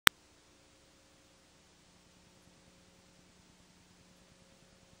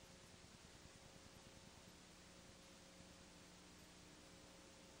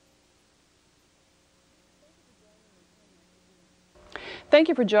Thank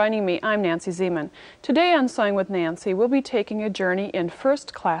you for joining me. I'm Nancy Zieman. Today on Sewing with Nancy, we'll be taking a journey in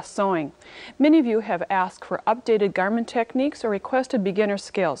first-class sewing. Many of you have asked for updated garment techniques or requested beginner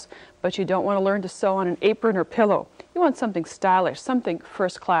skills, but you don't want to learn to sew on an apron or pillow. You want something stylish, something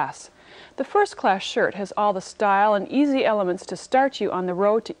first-class. The first-class shirt has all the style and easy elements to start you on the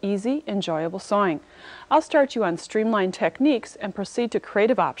road to easy, enjoyable sewing. I'll start you on streamlined techniques and proceed to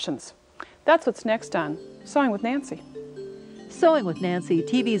creative options. That's what's next on Sewing with Nancy. Sewing with Nancy,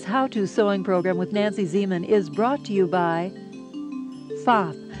 TV's how-to sewing program with Nancy Zieman, is brought to you by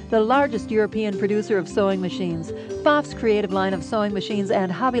PFAFF, the largest European producer of sewing machines. PFAFF's creative line of sewing machines and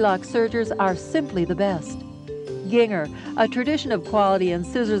hobby-lock sergers are simply the best. Ginger, a tradition of quality in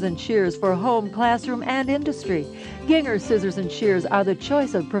scissors and shears for home, classroom, and industry. Ginger scissors and shears are the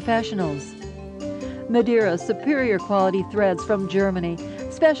choice of professionals. Mitering, superior quality threads from Germany,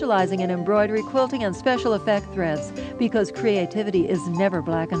 specializing in embroidery, quilting, and special effect threads, because creativity is never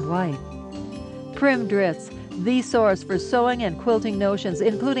black and white. Prim Dritz, the source for sewing and quilting notions,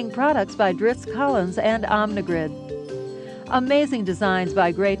 including products by Dritz Collins and Omnigrid. Amazing designs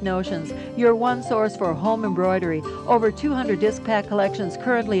by Great Notions, your one source for home embroidery. Over 200 disc pack collections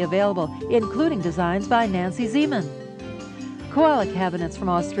currently available, including designs by Nancy Zieman. Koala cabinets from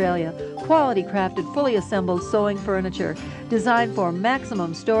Australia, quality crafted, fully assembled sewing furniture, designed for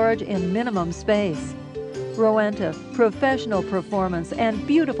maximum storage in minimum space. Rowenta, professional performance and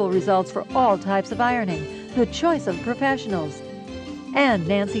beautiful results for all types of ironing, the choice of professionals. And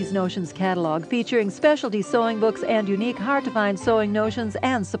Nancy's Notions catalog, featuring specialty sewing books and unique hard-to-find sewing notions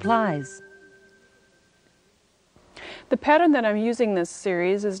and supplies. The pattern that I'm using this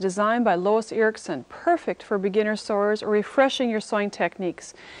series is designed by Lois Ericson, perfect for beginner sewers or refreshing your sewing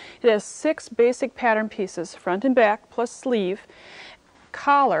techniques. It has 6 basic pattern pieces, front and back, plus sleeve,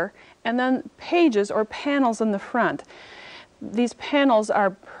 collar, and then pages or panels in the front. These panels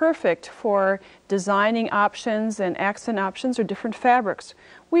are perfect for designing options and accent options or different fabrics.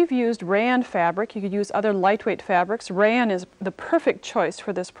 We've used rayon fabric. You could use other lightweight fabrics. Rayon is the perfect choice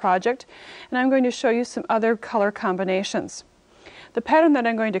for this project, and I'm going to show you some other color combinations. The pattern that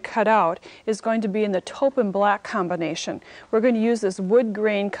I'm going to cut out is going to be in the taupe and black combination. We're going to use this wood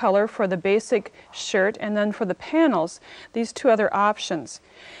grain color for the basic shirt, and then for the panels, these 2 other options.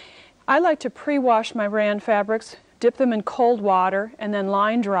 I like to pre-wash my rayon fabrics, dip them in cold water, and then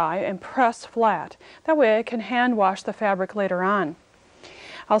line dry and press flat. That way I can hand wash the fabric later on.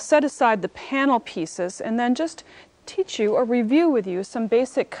 I'll set aside the panel pieces and then just teach you or review with you some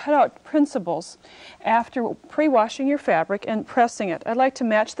basic cutout principles after pre-washing your fabric and pressing it. I like to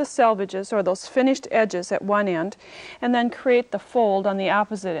match the selvages or those finished edges at one end and then create the fold on the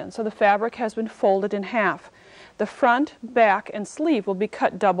opposite end. So the fabric has been folded in half. The front, back, and sleeve will be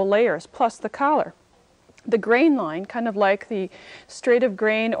cut double layers, plus the collar. The grain line, kind of like the straight of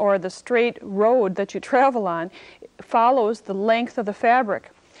grain or the straight road that you travel on, follows the length of the fabric.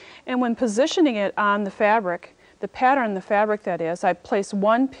 And when positioning it on the fabric, the pattern, the fabric that is, I place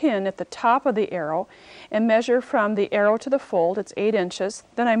 1 pin at the top of the arrow and measure from the arrow to the fold. It's 8 inches.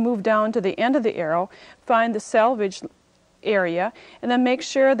 Then I move down to the end of the arrow, find the selvage area, and then make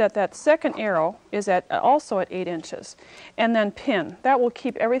sure that that second arrow is also at 8 inches. And then pin. That will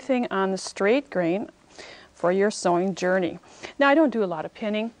keep everything on the straight grain for your sewing journey. Now, I don't do a lot of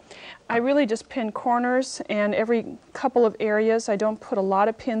pinning. I really just pin corners and every couple of areas. I don't put a lot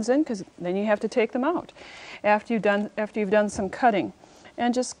of pins in because then you have to take them out after you've done some cutting.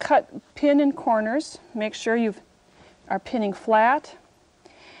 And just pin in corners. Make sure you are pinning flat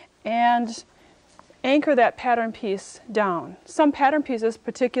and anchor that pattern piece down. Some pattern pieces,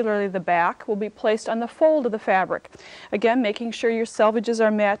 particularly the back, will be placed on the fold of the fabric. Again, making sure your selvages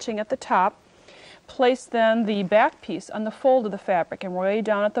are matching at the top. Place then the back piece on the fold of the fabric, and way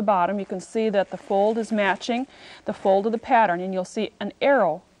down at the bottom you can see that the fold is matching the fold of the pattern, and you'll see an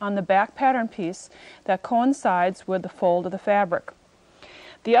arrow on the back pattern piece that coincides with the fold of the fabric.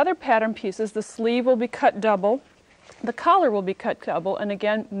 The other pattern pieces, the sleeve will be cut double, the collar will be cut double, and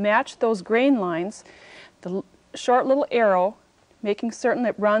again match those grain lines, the short little arrow, making certain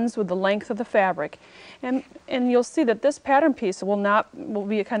it runs with the length of the fabric. And you'll see that this pattern piece will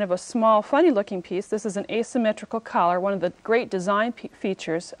be a kind of a small, funny looking piece. This is an asymmetrical collar, one of the great design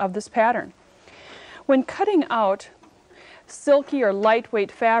features of this pattern. When cutting out silky or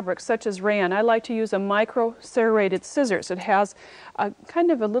lightweight fabrics such as rayon, I like to use a micro serrated scissors. It has a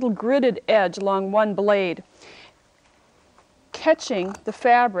kind of a little gridded edge along one blade, catching the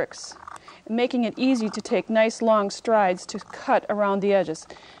fabrics, making it easy to take nice long strides to cut around the edges.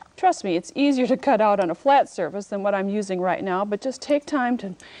 Trust me, it's easier to cut out on a flat surface than what I'm using right now, but just take time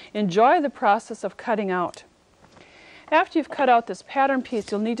to enjoy the process of cutting out. After you've cut out this pattern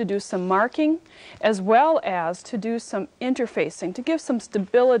piece, you'll need to do some marking as well as to do some interfacing to give some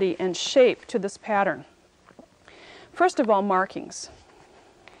stability and shape to this pattern. First of all, markings.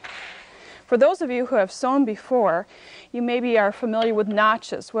 For those of you who have sewn before, you maybe are familiar with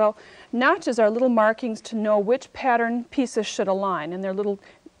notches. Well, notches are little markings to know which pattern pieces should align, and they're little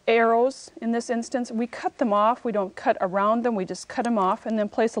arrows in this instance. We cut them off. We don't cut around them. We just cut them off and then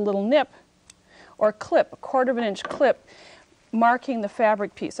place a little nip or clip, a 1/4 inch clip, marking the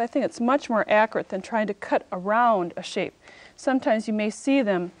fabric piece. I think it's much more accurate than trying to cut around a shape. Sometimes you may see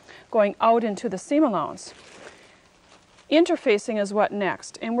them going out into the seam allowance. Interfacing is what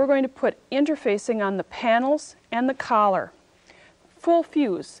next, and we're going to put interfacing on the panels and the collar. Full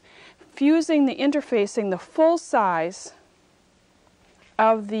fuse, fusing the interfacing the full size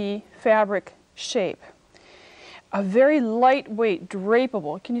of the fabric shape. A very lightweight,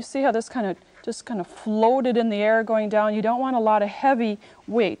 drapable. Can you see how this just kind of floated in the air going down? You don't want a lot of heavy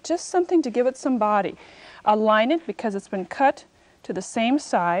weight, just something to give it some body. Align it because it's been cut to the same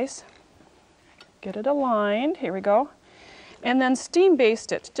size. Get it aligned, here we go. And then steam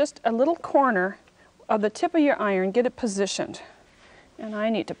baste it, just a little corner of the tip of your iron, get it positioned. And I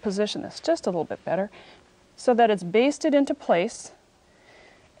need to position this just a little bit better so that it's basted into place.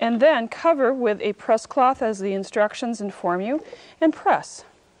 And then cover with a press cloth as the instructions inform you and press.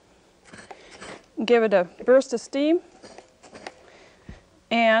 Give it a burst of steam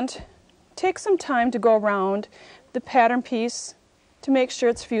and take some time to go around the pattern piece to make sure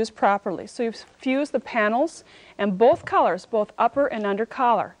it's fused properly. So you've fused the panels and both colors, both upper and under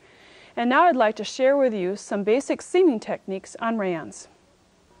collar. And now I'd like to share with you some basic seaming techniques on rayons.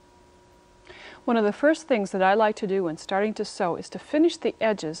 One of the first things that I like to do when starting to sew is to finish the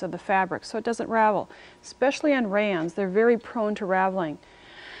edges of the fabric so it doesn't ravel. Especially on rayons, they're very prone to raveling.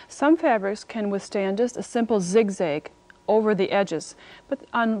 Some fabrics can withstand just a simple zigzag over the edges, but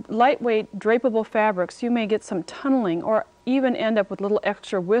on lightweight drapable fabrics you may get some tunneling or even end up with little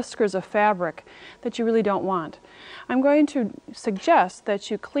extra whiskers of fabric that you really don't want. I'm going to suggest that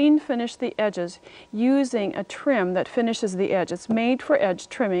you clean finish the edges using a trim that finishes the edge. It's made for edge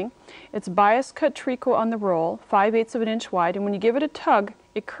trimming. It's bias cut tricot on the roll, 5/8 of an inch wide, and when you give it a tug,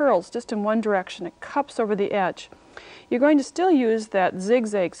 it curls just in one direction. It cups over the edge. You're going to still use that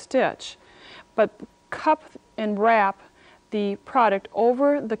zigzag stitch, but cup and wrap the product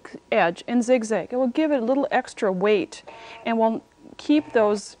over the edge in zigzag. It will give it a little extra weight and will keep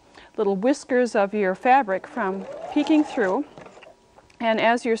those little whiskers of your fabric from peeking through. And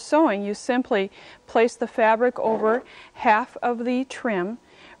as you're sewing, you simply place the fabric over half of the trim,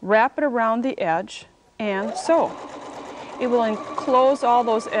 wrap it around the edge, and sew. It will enclose all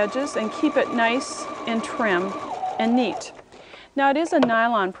those edges and keep it nice and trim and neat. Now it is a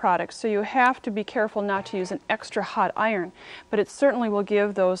nylon product, so you have to be careful not to use an extra hot iron, but it certainly will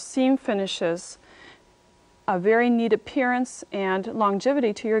give those seam finishes a very neat appearance and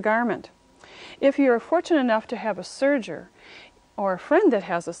longevity to your garment. If you're fortunate enough to have a serger or a friend that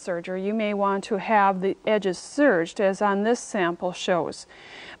has a serger, you may want to have the edges serged, as on this sample shows.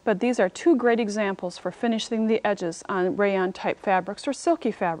 But these are two great examples for finishing the edges on rayon type fabrics or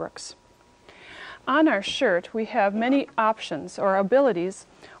silky fabrics. On our shirt, we have many options or abilities,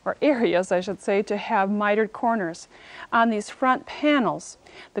 or areas I should say, to have mitered corners. On these front panels,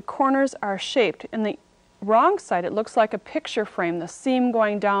 the corners are shaped. In the wrong side, it looks like a picture frame, the seam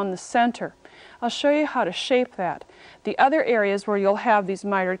going down the center. I'll show you how to shape that. The other areas where you'll have these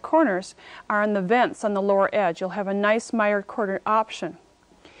mitered corners are in the vents on the lower edge. You'll have a nice mitered corner option.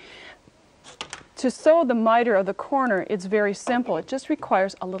 To sew the miter of the corner, it's very simple. It just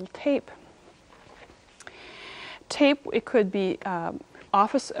requires a little tape. Tape, it could be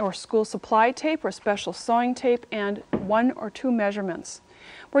office or school supply tape or special sewing tape, and 1 or 2 measurements.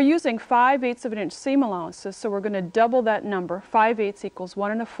 We're using 5/8 of an inch seam allowances, so we're going to double that number. 5/8 equals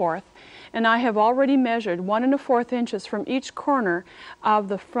 1 1/4, and I have already measured 1 1/4 inches from each corner of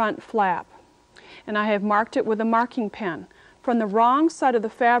the front flap, and I have marked it with a marking pen. From the wrong side of the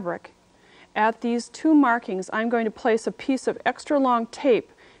fabric, at these 2 markings, I'm going to place a piece of extra long tape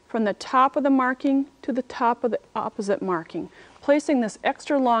from the top of the marking to the top of the opposite marking, placing this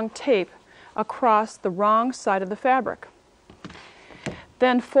extra long tape across the wrong side of the fabric.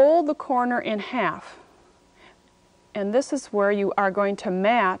 Then fold the corner in half, and this is where you are going to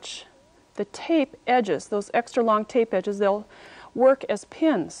match the tape edges, those extra long tape edges. They'll work as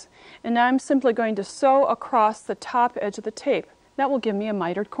pins, and now I'm simply going to sew across the top edge of the tape. That will give me a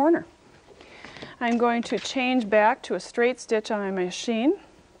mitered corner. I'm going to change back to a straight stitch on my machine.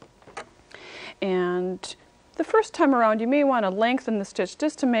 And the first time around, you may want to lengthen the stitch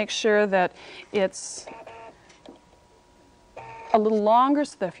just to make sure that it's a little longer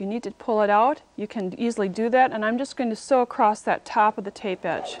so that if you need to pull it out, you can easily do that. And I'm just going to sew across that top of the tape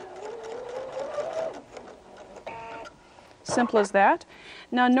edge. Simple as that.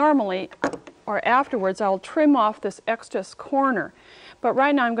 Now normally, or afterwards, I'll trim off this excess corner. But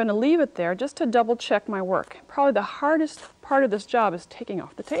right now I'm going to leave it there just to double check my work. Probably the hardest part of this job is taking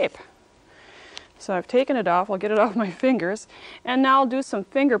off the tape. So I've taken it off, I'll get it off my fingers, and now I'll do some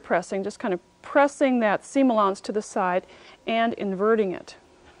finger pressing, just kind of pressing that seam allowance to the side and inverting it.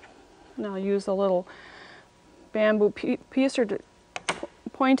 And I'll use a little bamboo piecer to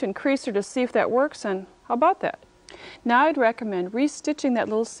point and creaser to see if that works, and how about that? Now I'd recommend restitching that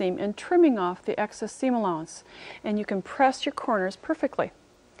little seam and trimming off the excess seam allowance, and you can press your corners perfectly.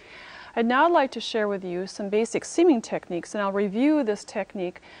 I'd now like to share with you some basic seaming techniques, and I'll review this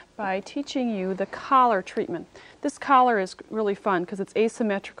technique by teaching you the collar treatment. This collar is really fun because it's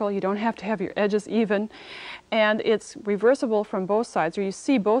asymmetrical. You don't have to have your edges even, and it's reversible from both sides, or you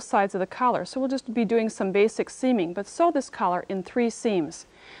see both sides of the collar. So we'll just be doing some basic seaming, but sew this collar in 3 seams.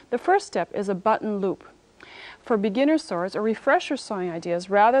 The first step is a button loop. For beginner sewers or refresher sewing ideas,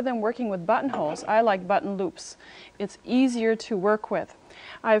 rather than working with buttonholes, I like button loops. It's easier to work with.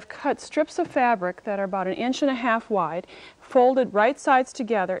 I've cut strips of fabric that are about 1.5 inches wide, folded right sides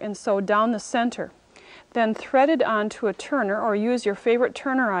together and sewed down the center. Then threaded onto a turner, or use your favorite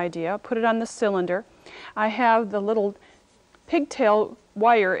turner idea, put it on the cylinder. I have the little pigtail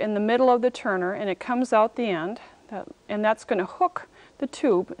wire in the middle of the turner, and it comes out the end, and that's going to hook the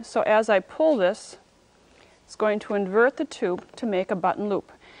tube. So as I pull this, it's going to invert the tube to make a button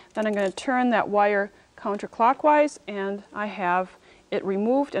loop. Then I'm going to turn that wire counterclockwise, and I have it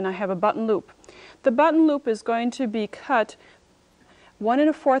removed, and I have a button loop. The button loop is going to be cut 1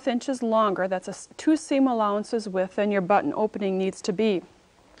 1/4 inches longer. That's 2 seam allowances width than your button opening needs to be.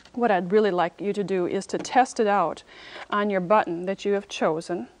 What I'd really like you to do is to test it out on your button that you have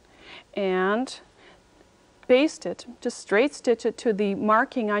chosen and baste it, just straight stitch it to the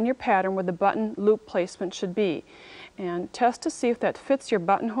marking on your pattern where the button loop placement should be. And test to see if that fits your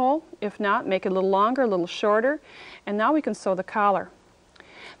buttonhole. If not, make it a little longer, a little shorter, and now we can sew the collar.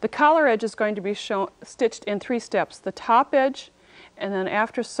 The collar edge is going to be stitched in 3 steps. The top edge, and then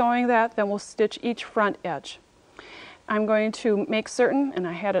after sewing that, then we'll stitch each front edge. I'm going to make certain, and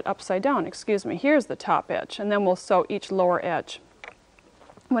I had it upside down, excuse me, here's the top edge, and then we'll sew each lower edge.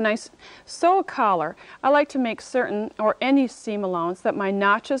 When I sew a collar, I like to make certain, or any seam allowance, that my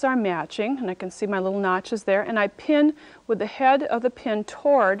notches are matching, and I can see my little notches there, and I pin with the head of the pin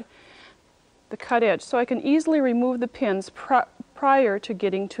toward the cut edge, so I can easily remove the pins prior to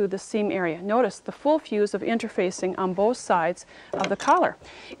getting to the seam area. Notice the full fuse of interfacing on both sides of the collar.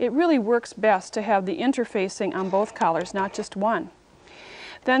 It really works best to have the interfacing on both collars, not just one.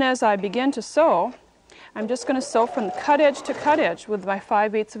 Then as I begin to sew, I'm just going to sew from cut edge to cut edge with my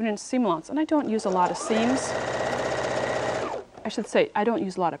 5/8 of an inch seam allowance. And I don't use a lot of seams. I should say, I don't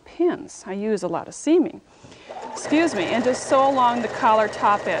use a lot of pins. I use a lot of seaming. Excuse me. And just sew along the collar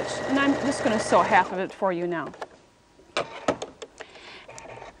top edge. And I'm just going to sew half of it for you now.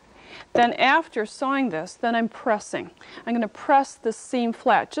 Then after sewing this, then I'm pressing. I'm going to press the seam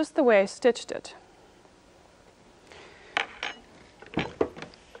flat, just the way I stitched it.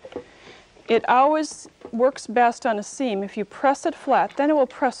 It always works best on a seam. If you press it flat, then it will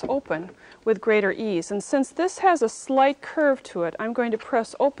press open with greater ease. And since this has a slight curve to it, I'm going to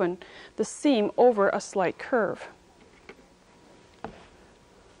press open the seam over a slight curve.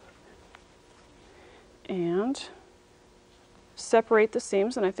 And separate the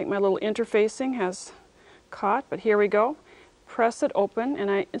seams, and I think my little interfacing has caught, but here we go. Press it open,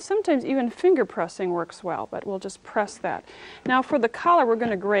 and sometimes even finger pressing works well, but we'll just press that. Now for the collar, we're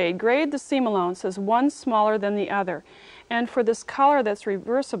going to grade the seam allowances, one smaller than the other. And for this collar that's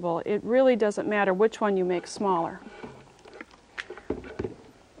reversible, it really doesn't matter which one you make smaller.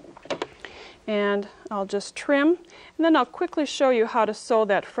 And I'll just trim, and then I'll quickly show you how to sew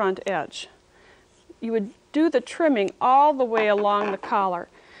that front edge. You would do the trimming all the way along the collar.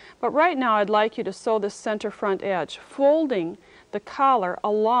 But right now I'd like you to sew the center front edge, folding the collar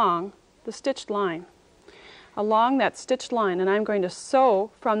along the stitched line. Along that stitched line, and I'm going to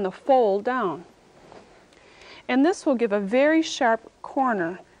sew from the fold down. And this will give a very sharp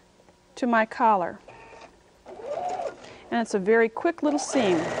corner to my collar. And it's a very quick little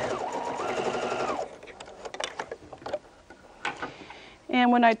seam.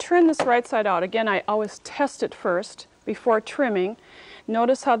 And when I turn this right side out, again I always test it first before trimming.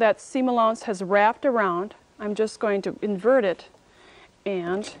 Notice how that seam allowance has wrapped around. I'm just going to invert it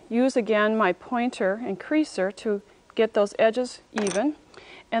and use again my pointer and creaser to get those edges even.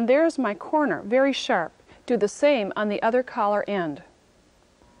 And there's my corner, very sharp. Do the same on the other collar end.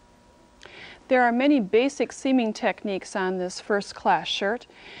 There are many basic seaming techniques on this first class shirt.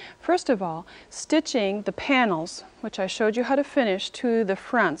 First of all, stitching the panels, which I showed you how to finish, to the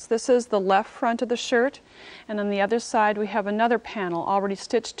fronts. This is the left front of the shirt, and on the other side we have another panel already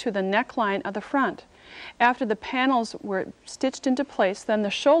stitched to the neckline of the front. After the panels were stitched into place, then the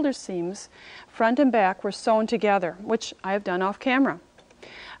shoulder seams, front and back, were sewn together, which I have done off camera.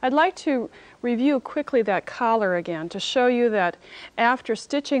 I'd like to review quickly that collar again to show you that after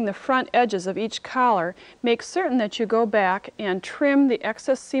stitching the front edges of each collar, make certain that you go back and trim the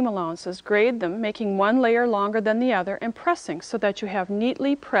excess seam allowances, grade them, making one layer longer than the other, and pressing so that you have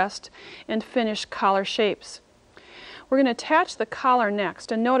neatly pressed and finished collar shapes. We're going to attach the collar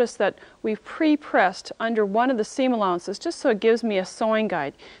next, and notice that we've pre-pressed under one of the seam allowances just so it gives me a sewing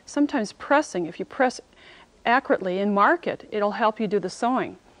guide. Sometimes pressing, if you press accurately and mark it, it'll help you do the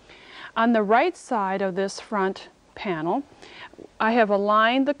sewing. On the right side of this front panel, I have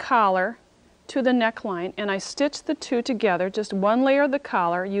aligned the collar to the neckline, and I stitched the two together, just one layer of the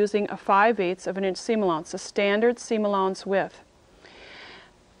collar, using a 5/8 of an inch seam allowance, a standard seam allowance width.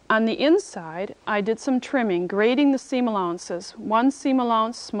 On the inside, I did some trimming, grading the seam allowances, one seam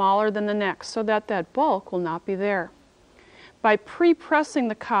allowance smaller than the next, so that that bulk will not be there. By pre-pressing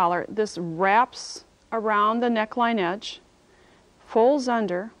the collar, this wraps around the neckline edge, folds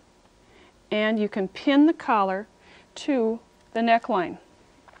under, and you can pin the collar to the neckline.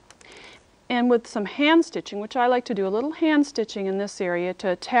 And with some hand stitching, which I like to do a little hand stitching in this area to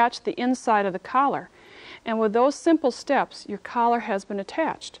attach the inside of the collar. And with those simple steps, your collar has been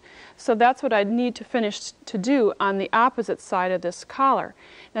attached. So that's what I need to finish to do on the opposite side of this collar.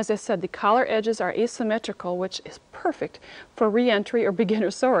 And as I said, the collar edges are asymmetrical, which is perfect for re-entry or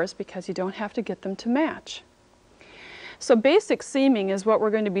beginner sewers because you don't have to get them to match. So basic seaming is what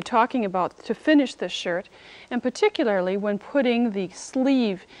we're going to be talking about to finish this shirt, and particularly when putting the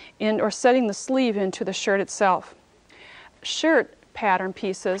sleeve in or setting the sleeve into the shirt itself. Shirt pattern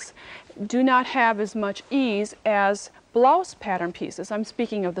pieces do not have as much ease as blouse pattern pieces. I'm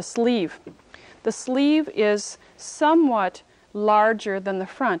speaking of the sleeve. The sleeve is somewhat larger than the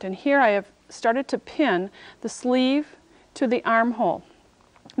front, and here I have started to pin the sleeve to the armhole,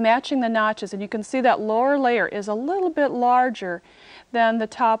 matching the notches, and you can see that lower layer is a little bit larger than the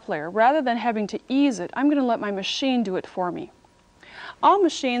top layer. Rather than having to ease it, I'm going to let my machine do it for me. All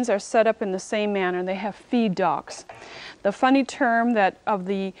machines are set up in the same manner. They have feed dogs. The funny term that of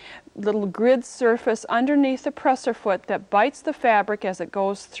the little grid surface underneath the presser foot that bites the fabric as it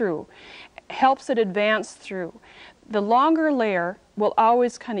goes through, helps it advance through. The longer layer will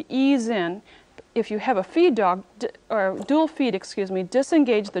always kind of ease in. If you have a feed dog, or dual feed,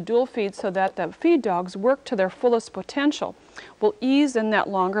 disengage the dual feed so that the feed dogs work to their fullest potential, will ease in that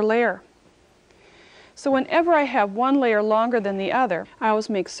longer layer. So whenever I have one layer longer than the other, I always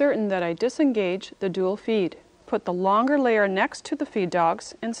make certain that I disengage the dual feed. Put the longer layer next to the feed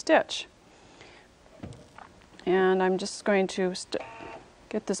dogs and stitch. And I'm just going to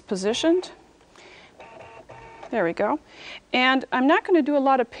get this positioned. There we go. And I'm not going to do a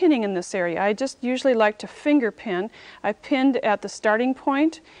lot of pinning in this area. I just usually like to finger pin. I pinned at the starting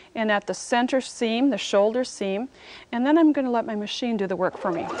point and at the center seam, the shoulder seam, and then I'm going to let my machine do the work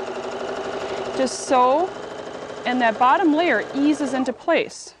for me. Just sew, and that bottom layer eases into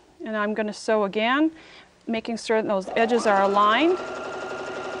place. And I'm going to sew again, making sure that those edges are aligned.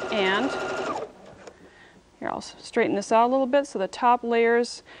 And here, I'll straighten this out a little bit so the top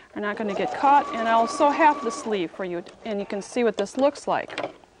layers are not going to get caught, and I'll sew half the sleeve for you, and you can see what this looks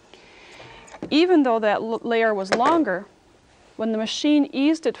like. Even though that layer was longer, when the machine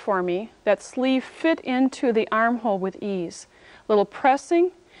eased it for me, that sleeve fit into the armhole with ease. A little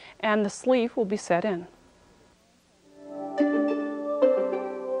pressing, and the sleeve will be set in.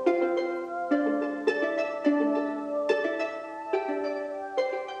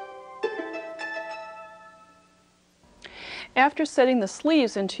 After setting the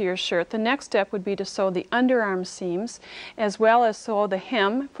sleeves into your shirt, the next step would be to sew the underarm seams, as well as sew the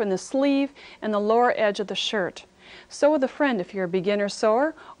hem from the sleeve and the lower edge of the shirt. Sew with a friend if you're a beginner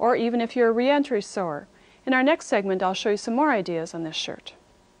sewer, or even if you're a re-entry sewer. In our next segment, I'll show you some more ideas on this shirt.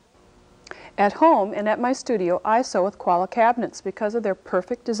 At home and at my studio, I sew with Koala cabinets because of their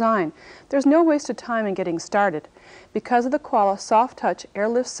perfect design. There's no wasted time in getting started. Because of the Koala soft touch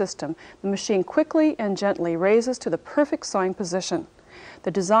airlift system, the machine quickly and gently raises to the perfect sewing position.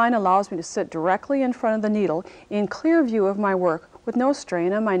 The design allows me to sit directly in front of the needle in clear view of my work with no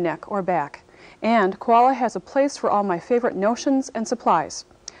strain on my neck or back. And Koala has a place for all my favorite notions and supplies.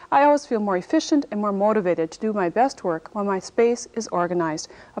 I always feel more efficient and more motivated to do my best work when my space is organized.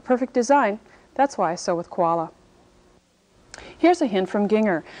 A perfect design That's why I sew with koala. Here's a hint from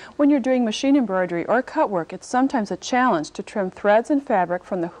Ginger. When you're doing machine embroidery or cut work, it's sometimes a challenge to trim threads and fabric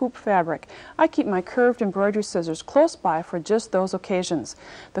from the hoop fabric. I keep my curved embroidery scissors close by for just those occasions.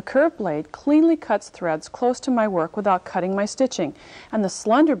 The curved blade cleanly cuts threads close to my work without cutting my stitching, and the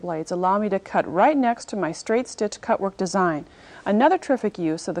slender blades allow me to cut right next to my straight stitch cut work design. Another terrific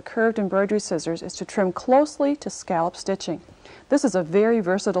use of the curved embroidery scissors is to trim closely to scallop stitching. This is a very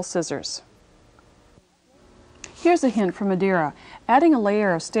versatile scissors. Here's a hint from Madeira. Adding a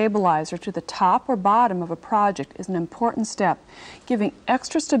layer of stabilizer to the top or bottom of a project is an important step, giving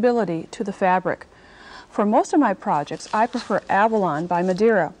extra stability to the fabric. For most of my projects, I prefer Avalon by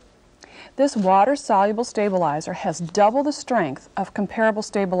Madeira. This water-soluble stabilizer has double the strength of comparable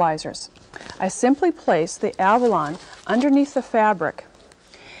stabilizers. I simply place the Avalon underneath the fabric,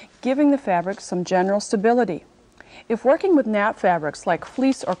 giving the fabric some general stability. If working with nap fabrics like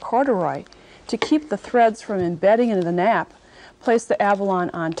fleece or corduroy, to keep the threads from embedding into the nap, place the Avalon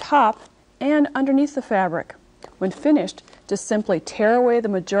on top and underneath the fabric. When finished, just simply tear away the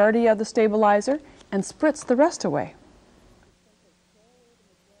majority of the stabilizer and spritz the rest away.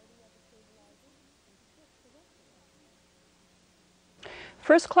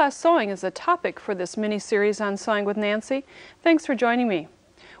 First class sewing is the topic for this mini-series on Sewing with Nancy. Thanks for joining me.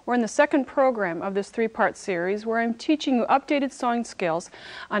 We're in the second program of this three-part series where I'm teaching you updated sewing skills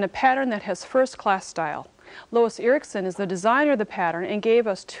on a pattern that has first-class style. Lois Ericson is the designer of the pattern and gave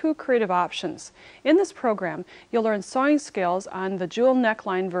us two creative options. In this program, you'll learn sewing skills on the jewel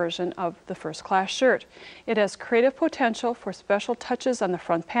neckline version of the first-class shirt. It has creative potential for special touches on the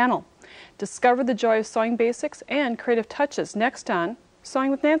front panel. Discover the joy of sewing basics and creative touches next on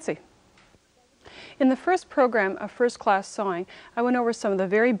Sewing with Nancy. In the first program of First Class Sewing, I went over some of the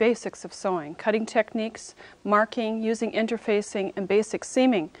very basics of sewing, cutting techniques, marking, using interfacing, and basic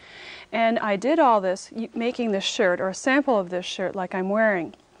seaming. And I did all this making this shirt, or a sample of this shirt like I'm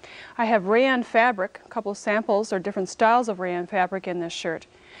wearing. I have rayon fabric, a couple of samples or different styles of rayon fabric in this shirt.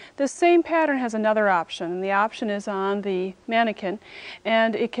 This same pattern has another option, and the option is on the mannequin,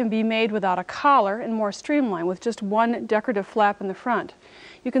 and it can be made without a collar and more streamlined with just one decorative flap in the front.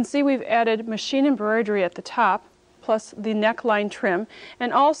 You can see we've added machine embroidery at the top, plus the neckline trim,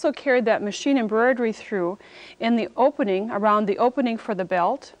 and also carried that machine embroidery through in the opening, around the opening for the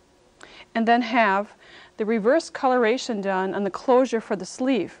belt, and then have the reverse coloration done on the closure for the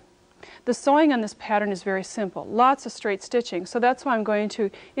sleeve. The sewing on this pattern is very simple, lots of straight stitching, so that's why I'm going to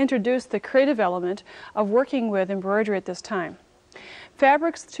introduce the creative element of working with embroidery at this time.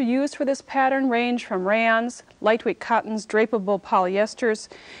 Fabrics to use for this pattern range from rayons, lightweight cottons, drapable polyesters,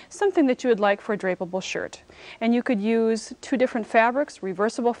 something that you would like for a drapable shirt. And you could use two different fabrics,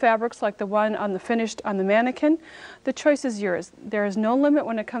 reversible fabrics like the one on the finished on the mannequin. The choice is yours. There is no limit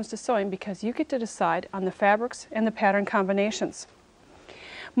when it comes to sewing because you get to decide on the fabrics and the pattern combinations.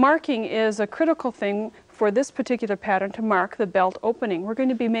 Marking is a critical thing for this particular pattern to mark the belt opening. We're going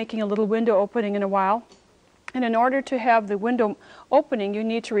to be making a little window opening in a while. And in order to have the window opening, you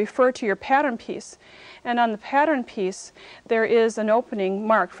need to refer to your pattern piece. And on the pattern piece, there is an opening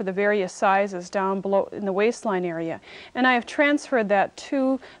marked for the various sizes down below in the waistline area. And I have transferred that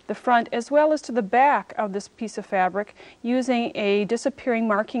to the front as well as to the back of this piece of fabric using a disappearing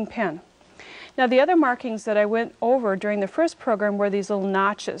marking pen. Now the other markings that I went over during the first program were these little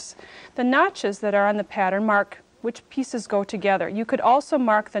notches. The notches that are on the pattern mark which pieces go together. You could also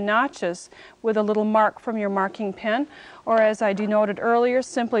mark the notches with a little mark from your marking pen, or as I denoted earlier,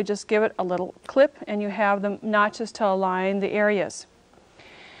 simply just give it a little clip and you have the notches to align the areas.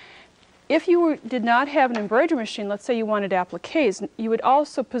 If you did not have an embroidery machine, let's say you wanted appliques, you would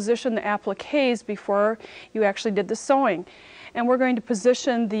also position the appliques before you actually did the sewing. And we're going to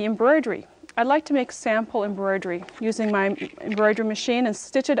position the embroidery. I'd like to make sample embroidery using my embroidery machine and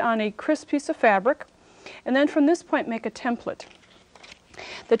stitch it on a crisp piece of fabric. And then from this point make a template.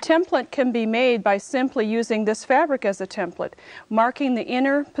 The template can be made by simply using this fabric as a template, marking the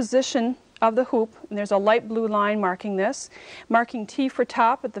inner position of the hoop, and there's a light blue line marking this, marking T for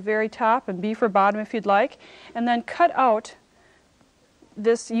top at the very top and B for bottom if you'd like, and then cut out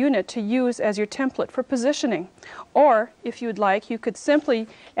this unit to use as your template for positioning. Or if you'd like, you could simply,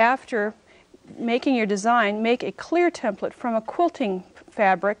 after making your design, make a clear template from a quilting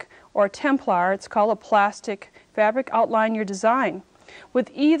fabric or Templar, it's called a plastic fabric, outline your design.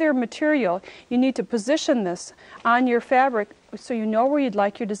 With either material, you need to position this on your fabric so you know where you'd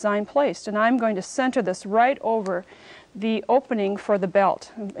like your design placed. And I'm going to center this right over the opening for the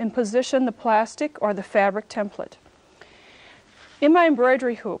belt and position the plastic or the fabric template. In my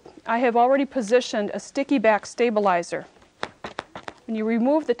embroidery hoop, I have already positioned a sticky back stabilizer. When you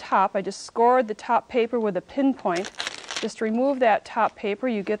remove the top, I just scored the top paper with a pinpoint. Just remove that top paper,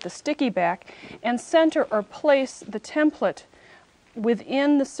 you get the sticky back, and center or place the template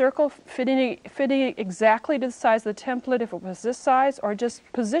within the circle, fitting it exactly to the size of the template if it was this size, or just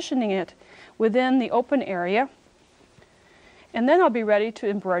positioning it within the open area. And then I'll be ready to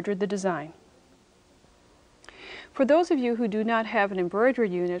embroider the design. For those of you who do not have an embroidery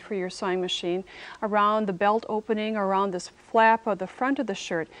unit for your sewing machine, around the belt opening or around this flap of the front of the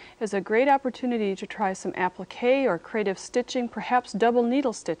shirt is a great opportunity to try some applique or creative stitching, perhaps double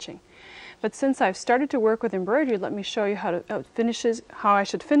needle stitching. But since I've started to work with embroidery, let me show you how I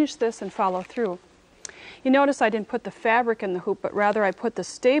should finish this and follow through. You notice I didn't put the fabric in the hoop, but rather I put the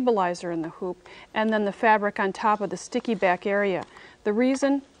stabilizer in the hoop and then the fabric on top of the sticky back area. The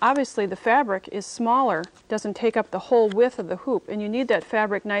reason, obviously the fabric is smaller, doesn't take up the whole width of the hoop, and you need that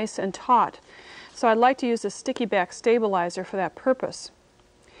fabric nice and taut. So I'd like to use a sticky back stabilizer for that purpose.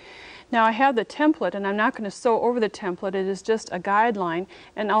 Now I have the template, and I'm not going to sew over the template. It is just a guideline,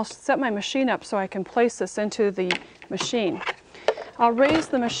 and I'll set my machine up so I can place this into the machine. I'll raise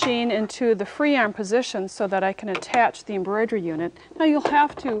the machine into the free arm position so that I can attach the embroidery unit. Now you'll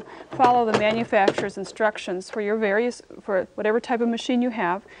have to follow the manufacturer's instructions for whatever type of machine you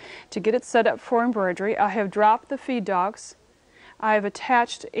have to get it set up for embroidery. I have dropped the feed dogs. I've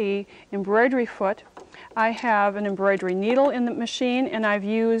attached a embroidery foot. I have an embroidery needle in the machine, and I've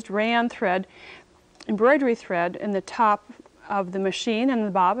used rayon thread, embroidery thread in the top of the machine and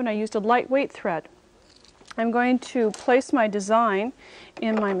the bobbin. I used a lightweight thread. I'm going to place my design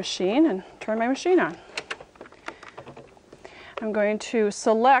in my machine and turn my machine on. I'm going to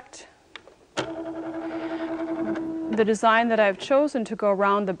select the design that I've chosen to go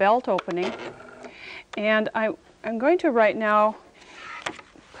around the belt opening, and I'm going to right now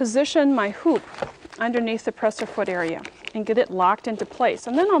position my hoop underneath the presser foot area and get it locked into place,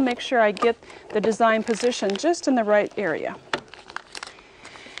 and then I'll make sure I get the design position just in the right area.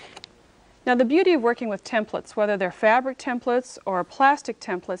 Now the beauty of working with templates, whether they're fabric templates or plastic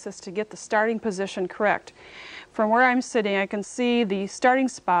templates, is to get the starting position correct. From where I'm sitting, I can see the starting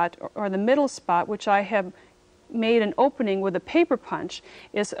spot or the middle spot, which I have made an opening with a paper punch,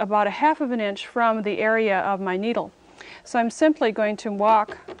 is about 1/2 of an inch from the area of my needle. So I'm simply going to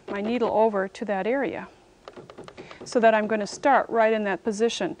walk my needle over to that area so that I'm going to start right in that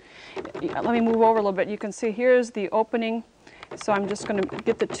position. Let me move over a little bit. You can see here's the opening. So I'm just going to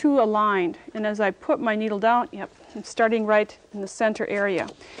get the two aligned, and as I put my needle down, yep, I'm starting right in the center area.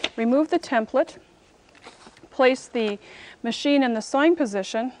 Remove the template, place the machine in the sewing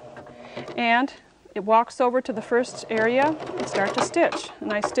position, and it walks over to the first area and start to stitch.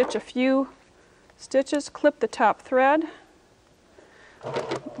 And I stitch a few stitches, clip the top thread.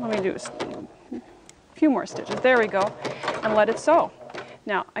 Let me do a few more stitches. There we go, and let it sew.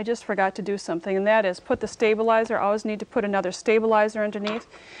 Now, I just forgot to do something, and that is put the stabilizer. I always need to put another stabilizer underneath.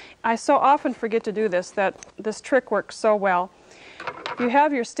 I so often forget to do this that this trick works so well. If you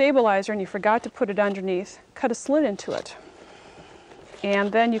have your stabilizer and you forgot to put it underneath, cut a slit into it.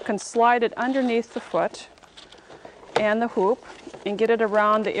 And then you can slide it underneath the foot and the hoop and get it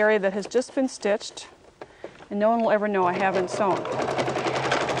around the area that has just been stitched, and no one will ever know I haven't sewn.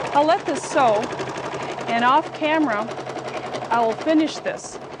 I'll let this sew, and off camera I will finish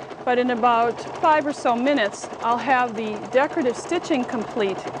this, but in about 5 or so minutes I'll have the decorative stitching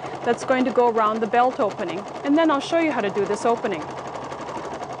complete that's going to go around the belt opening, and then I'll show you how to do this opening.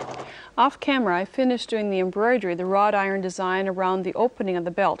 Off camera I finished doing the embroidery, the wrought iron design around the opening of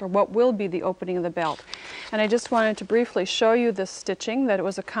the belt, or what will be the opening of the belt. And I just wanted to briefly show you the stitching, that it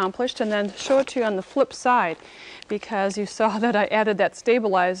was accomplished, and then show it to you on the flip side, because you saw that I added that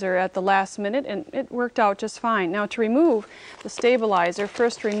stabilizer at the last minute, and it worked out just fine. Now to remove the stabilizer,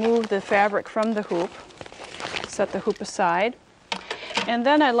 first remove the fabric from the hoop, set the hoop aside, and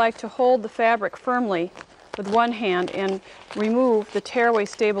then I like to hold the fabric firmly with one hand and remove the tearaway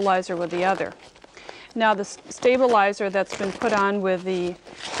stabilizer with the other. Now the stabilizer that's been put on with the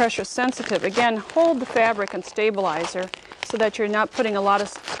pressure sensitive, again, hold the fabric and stabilizer so that you're not putting a lot of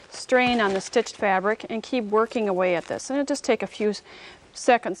strain on the stitched fabric, and keep working away at this. And it'll just take a few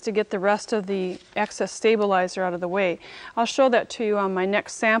seconds to get the rest of the excess stabilizer out of the way. I'll show that to you on my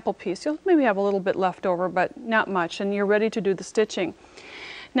next sample piece. You'll maybe have a little bit left over, but not much, and you're ready to do the stitching.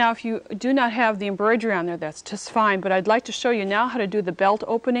 Now if you do not have the embroidery on there, that's just fine, but I'd like to show you now how to do the belt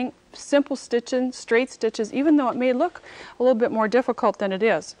opening. Simple stitching, straight stitches, even though it may look a little bit more difficult than it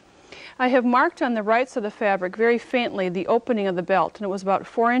is. I have marked on the right side of the fabric very faintly the opening of the belt, and it was about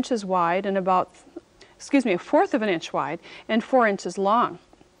 4 inches wide and about, a 1/4 of an inch wide and 4 inches long.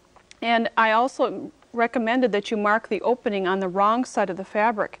 And I also recommended that you mark the opening on the wrong side of the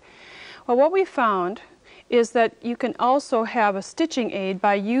fabric. Well, what we found is that you can also have a stitching aid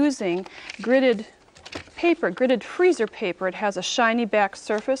by using gridded paper, gridded freezer paper. It has a shiny back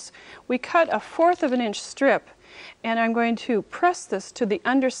surface. We cut a 1/4 of an inch strip, and I'm going to press this to the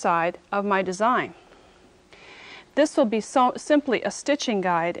underside of my design. This will be simply a stitching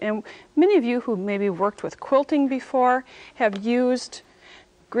guide, and many of you who maybe worked with quilting before have used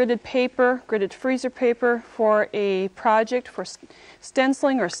gridded paper, gridded freezer paper for a project for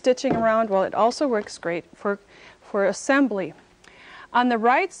stenciling or stitching around. Well, it also works great for assembly. On the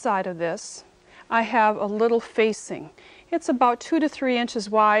right side of this, I have a little facing. It's about 2 to 3 inches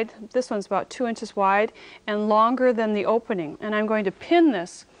wide. This one's about 2 inches wide and longer than the opening. And I'm going to pin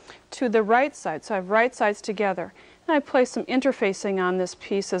this to the right side, so I have right sides together. And I place some interfacing on this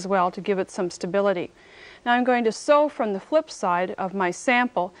piece as well to give it some stability. Now I'm going to sew from the flip side of my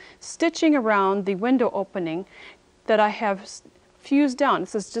sample, stitching around the window opening that I have fused down.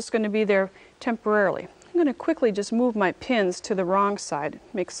 This is just going to be there temporarily. I'm going to quickly just move my pins to the wrong side,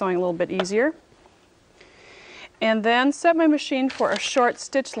 make sewing a little bit easier. And then set my machine for a short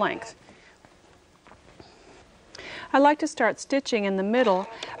stitch length. I like to start stitching in the middle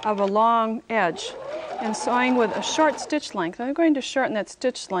of a long edge and sewing with a short stitch length. I'm going to shorten that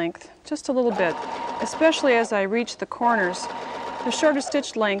stitch length just a little bit, especially as I reach the corners. The shorter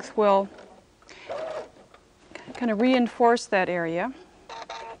stitch length will kind of reinforce that area.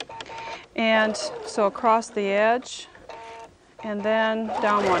 And so across the edge and then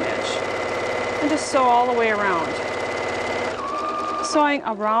down one edge. And just sew all the way around. Sewing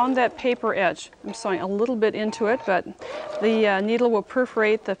around that paper edge. I'm sewing a little bit into it, but the needle will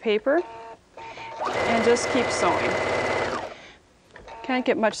perforate the paper, and just keep sewing. Can't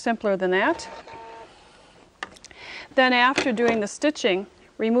get much simpler than that. Then after doing the stitching,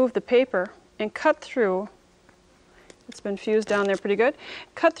 remove the paper and cut through. It's been fused down there pretty good.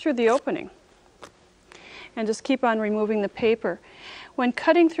 Cut through the opening and just keep on removing the paper. When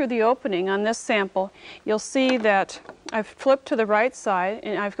cutting through the opening on this sample, you'll see that I've flipped to the right side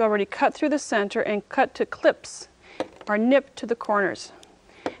and I've already cut through the center and cut to clips or nipped to the corners.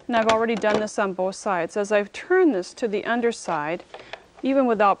 And I've already done this on both sides. As I've turned this to the underside, even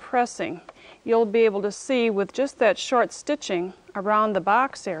without pressing, you'll be able to see with just that short stitching around the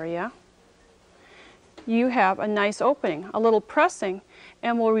box area, you have a nice opening. A little pressing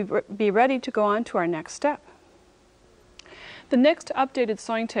and we'll be ready to go on to our next step. The next updated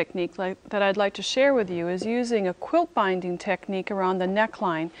sewing technique that I'd like to share with you is using a quilt binding technique around the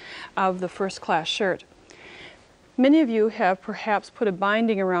neckline of the first class shirt. Many of you have perhaps put a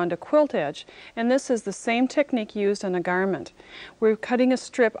binding around a quilt edge, and this is the same technique used on a garment. We're cutting a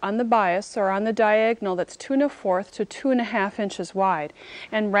strip on the bias or on the diagonal that's 2 1/4 to 2 1/2 inches wide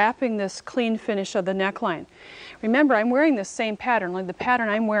and wrapping this clean finish of the neckline. Remember, I'm wearing this same pattern. Like the pattern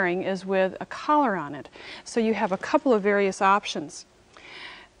I'm wearing is with a collar on it, so you have a couple of various options.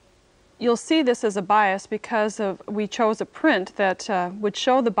 You'll see this as a bias because we chose a print that would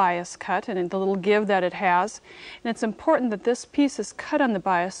show the bias cut and the little give that it has. And it's important that this piece is cut on the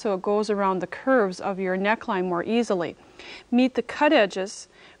bias so it goes around the curves of your neckline more easily. Meet the cut edges,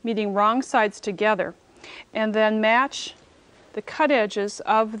 meeting wrong sides together, and then match the cut edges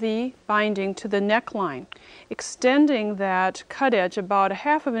of the binding to the neckline, extending that cut edge about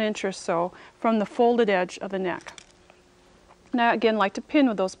 1/2 of an inch or so from the folded edge of the neck. Now again, like to pin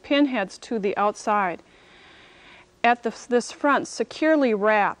with those pin heads to the outside. At this front, securely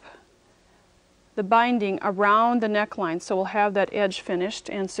wrap the binding around the neckline so we'll have that edge finished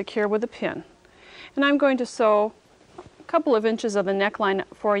and secure with a pin. And I'm going to sew a couple of inches of the neckline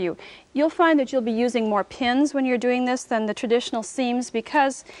for you. You'll find that you'll be using more pins when you're doing this than the traditional seams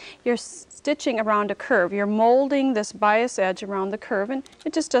because you're stitching around a curve. You're molding this bias edge around the curve, and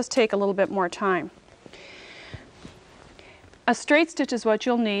it just does take a little bit more time. A straight stitch is what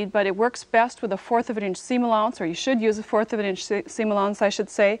you'll need, but it works best with a 1/4 of an inch seam allowance, or you should use a 1/4 of an inch seam allowance, I should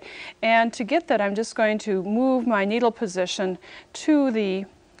say. And to get that, I'm just going to move my needle position to the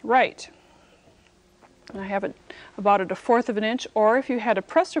right. And I have it about at a 1/4 of an inch, or if you had a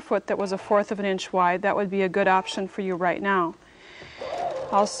presser foot that was a 1/4 of an inch wide, that would be a good option for you right now.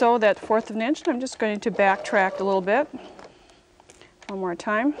 I'll sew that 1/4 of an inch, and I'm just going to backtrack a little bit. One more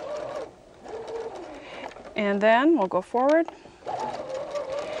time. And then we'll go forward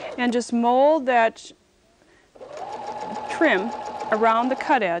and just mold that trim around the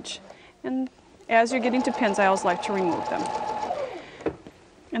cut edge. And as you're getting to pins, I always like to remove them.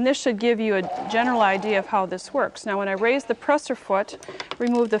 And this should give you a general idea of how this works. Now when I raise the presser foot,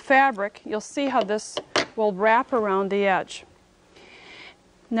 remove the fabric, you'll see how this will wrap around the edge.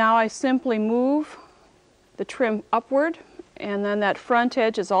 Now I simply move the trim upward, and then that front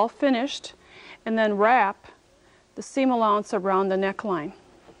edge is all finished, and then wrap the seam allowance around the neckline.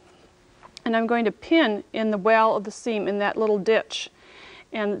 And I'm going to pin in the well of the seam in that little ditch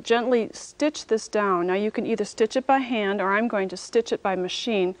and gently stitch this down. Now you can either stitch it by hand or I'm going to stitch it by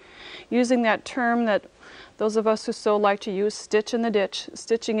machine, using that term that those of us who sew like to use, stitch in the ditch,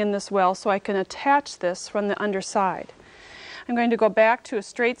 stitching in this well, so I can attach this from the underside. I'm going to go back to a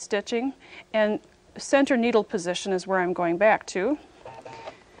straight stitching, and center needle position is where I'm going back to.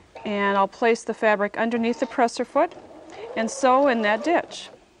 And I'll place the fabric underneath the presser foot and sew in that ditch.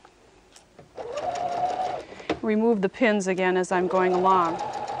 Remove the pins again as I'm going along.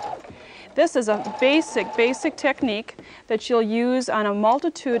 This is a basic technique that you'll use on a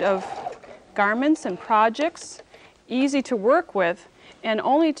multitude of garments and projects, easy to work with, and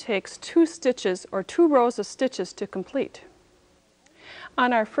only takes 2 stitches or 2 rows of stitches to complete.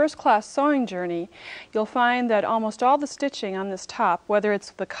 On our first class sewing journey, you'll find that almost all the stitching on this top, whether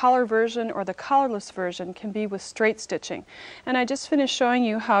it's the collar version or the collarless version, can be with straight stitching. And I just finished showing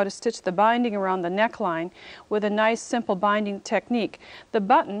you how to stitch the binding around the neckline with a nice simple binding technique. The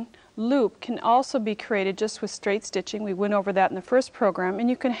button loop can also be created just with straight stitching. We went over that in the first program, and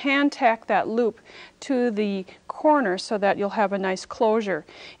you can hand tack that loop to the corner so that you'll have a nice closure.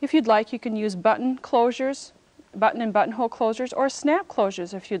 If you'd like, you can use button closures, button and buttonhole closures, or snap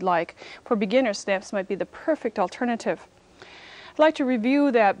closures if you'd like. For beginners, snaps might be the perfect alternative. I'd like to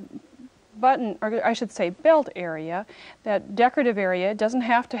review that button, or I should say belt area, that decorative area. It doesn't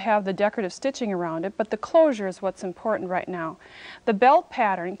have to have the decorative stitching around it, but the closure is what's important right now. The belt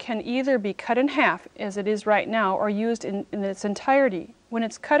pattern can either be cut in half, as it is right now, or used in its entirety. When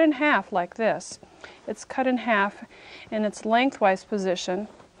it's cut in half like this, it's cut in half in its lengthwise position.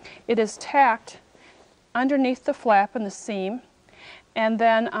 It is tacked underneath the flap and the seam, and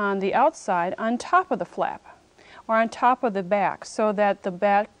then on the outside on top of the flap or on top of the back, so that the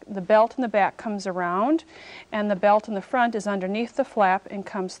belt in the back comes around and the belt in the front is underneath the flap and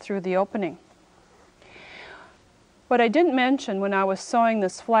comes through the opening. What I didn't mention when I was sewing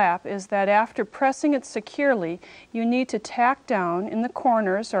this flap is that after pressing it securely, you need to tack down in the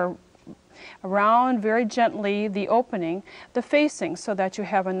corners or around very gently the opening, the facing, so that you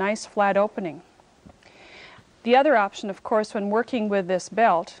have a nice flat opening. The other option, of course, when working with this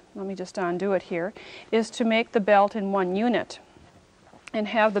belt, let me just undo it here, is to make the belt in one unit and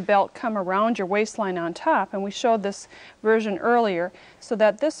have the belt come around your waistline on top. And we showed this version earlier, so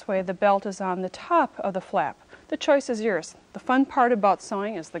that this way the belt is on the top of the flap. The choice is yours. The fun part about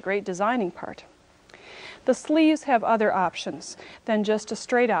sewing is the great designing part. The sleeves have other options than just a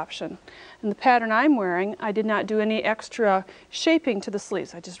straight option. In the pattern I'm wearing, I did not do any extra shaping to the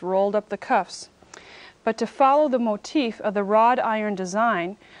sleeves. I just rolled up the cuffs. But to follow the motif of the wrought iron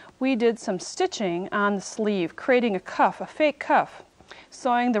design, we did some stitching on the sleeve, creating a cuff, a fake cuff,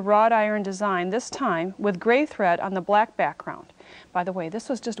 sewing the wrought iron design, this time with gray thread on the black background. By the way, this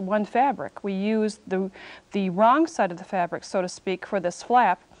was just one fabric. We used the wrong side of the fabric, so to speak, for this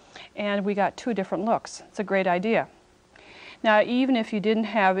flap, and we got 2 different looks. It's a great idea. Now, even if you didn't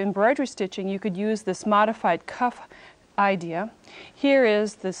have embroidery stitching, you could use this modified cuff idea. Here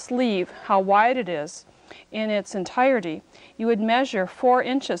is the sleeve, how wide it is in its entirety. You would measure 4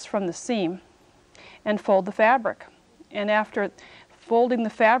 inches from the seam and fold the fabric. And after folding the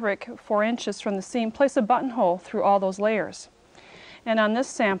fabric 4 inches from the seam, place a buttonhole through all those layers. And on this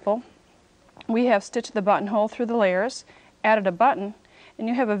sample, we have stitched the buttonhole through the layers, added a button, and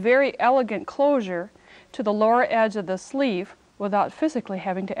you have a very elegant closure to the lower edge of the sleeve without physically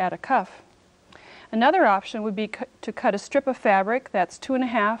having to add a cuff. Another option would be to cut a strip of fabric that's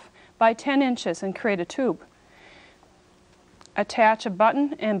 2.5 by 10 inches and create a tube. Attach a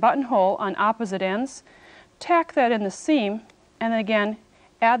button and buttonhole on opposite ends, tack that in the seam, and again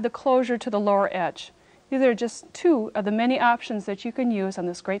add the closure to the lower edge. These are just 2 of the many options that you can use on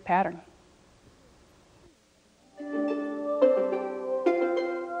this great pattern.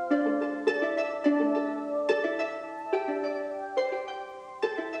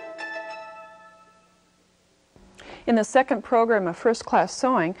 In the second program of First Class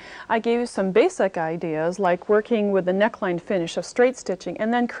Sewing, I gave you some basic ideas like working with the neckline finish of straight stitching,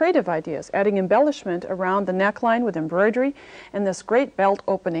 and then creative ideas, adding embellishment around the neckline with embroidery and this great belt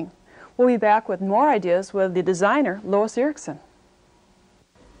opening. We'll be back with more ideas with the designer, Lois Ericson.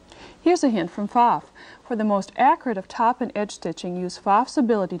 Here's a hint from PFAFF. For the most accurate of top and edge stitching, use PFAFF's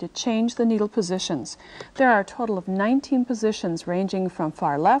ability to change the needle positions. There are a total of 19 positions ranging from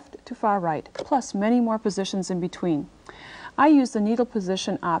far left to far right, plus many more positions in between. I use the needle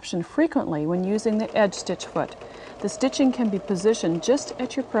position option frequently when using the edge stitch foot. The stitching can be positioned just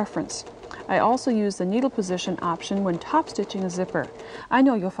at your preference. I also use the needle position option when top stitching a zipper. I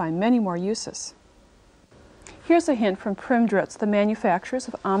know you'll find many more uses. Here's a hint from Primdritz, the manufacturers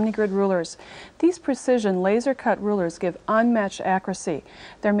of OmniGrid rulers. These precision laser-cut rulers give unmatched accuracy.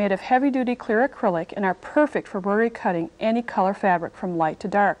 They're made of heavy-duty clear acrylic and are perfect for embroidery cutting any color fabric from light to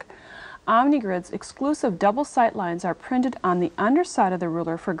dark. OmniGrid's exclusive double sight lines are printed on the underside of the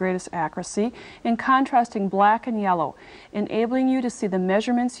ruler for greatest accuracy in contrasting black and yellow, enabling you to see the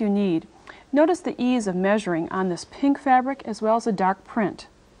measurements you need. Notice the ease of measuring on this pink fabric as well as a dark print.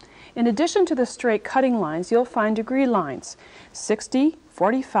 In addition to the straight cutting lines, you'll find degree lines, 60,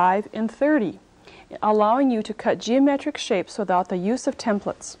 45, and 30, allowing you to cut geometric shapes without the use of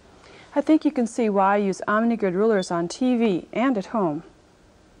templates. I think you can see why I use OmniGrid rulers on TV and at home.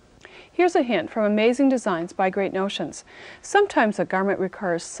 Here's a hint from Amazing Designs by Great Notions. Sometimes a garment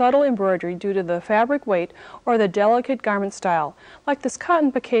requires subtle embroidery due to the fabric weight or the delicate garment style, like this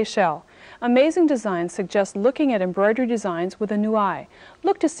cotton piqué shell. Amazing Designs suggests looking at embroidery designs with a new eye.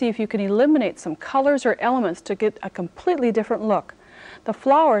 Look to see if you can eliminate some colors or elements to get a completely different look. The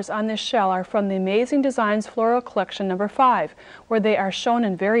flowers on this shell are from the Amazing Designs Floral Collection number 5, where they are shown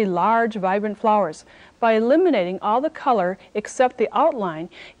in very large, vibrant flowers. By eliminating all the color except the outline,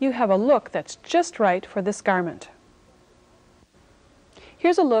 you have a look that's just right for this garment.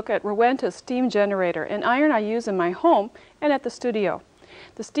 Here's a look at Rowenta's steam generator, an iron I use in my home and at the studio.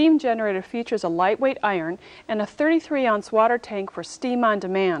 The steam generator features a lightweight iron and a 33-ounce water tank for steam on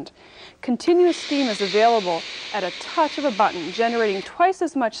demand. Continuous steam is available at a touch of a button, generating twice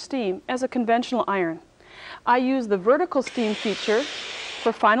as much steam as a conventional iron. I use the vertical steam feature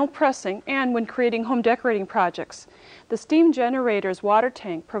for final pressing and when creating home decorating projects. The steam generator's water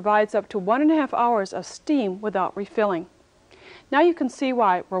tank provides up to 1.5 hours of steam without refilling. Now you can see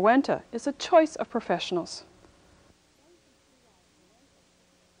why Rowenta is a choice of professionals.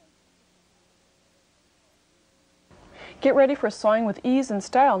 Get ready for sewing with ease and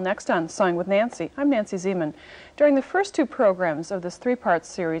style next on Sewing with Nancy. I'm Nancy Zieman. During the first 2 programs of this 3-part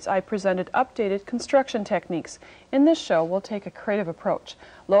series, I presented updated construction techniques. In this show, we'll take a creative approach.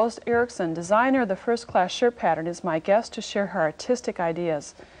 Lois Ericson, designer of the first-class shirt pattern, is my guest to share her artistic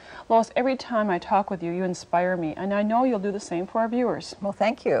ideas. Lois, every time I talk with you, you inspire me, and I know you'll do the same for our viewers. Well,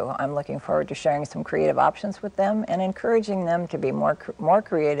 thank you. I'm looking forward to sharing some creative options with them and encouraging them to be more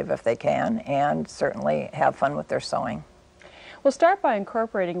creative if they can, and certainly have fun with their sewing. We'll start by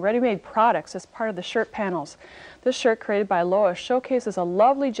incorporating ready-made products as part of the shirt panels. This shirt, created by Lois, showcases a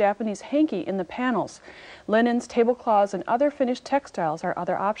lovely Japanese hanky in the panels. Linens, tablecloths, and other finished textiles are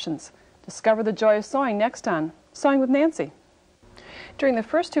other options. Discover the joy of sewing next on Sewing with Nancy. During the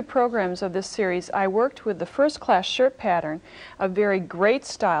first 2 programs of this series, I worked with the first-class shirt pattern, a very great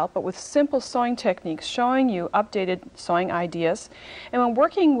style, but with simple sewing techniques, showing you updated sewing ideas. And when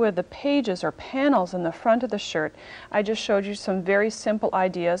working with the pages or panels in the front of the shirt, I just showed you some very simple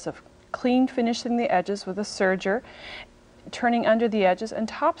ideas of clean finishing the edges with a serger, turning under the edges, and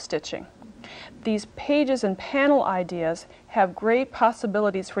top stitching. These pages and panel ideas have great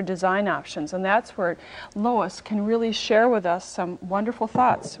possibilities for design options, and that's where Lois can really share with us some wonderful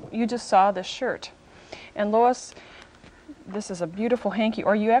thoughts. You just saw this shirt. And Lois, this is a beautiful hanky,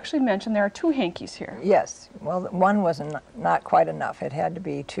 or you actually mentioned there are 2 hankies here. Yes. Well, one was not quite enough. It had to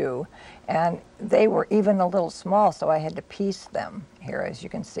be 2. And they were even a little small, so I had to piece them here, as you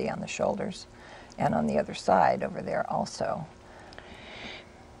can see on the shoulders, and on the other side over there also.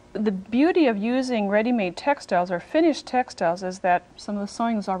 The beauty of using ready-made textiles or finished textiles is that some of the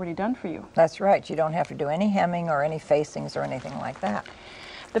sewing is already done for you. That's right. You don't have to do any hemming or any facings or anything like that.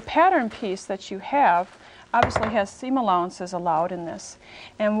 The pattern piece that you have obviously has seam allowances allowed in this.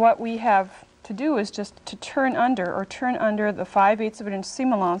 And what we have to do is just to turn under the 5/8 of an inch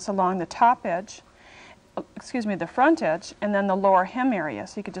seam allowance along the top edge, the front edge, and then the lower hem area.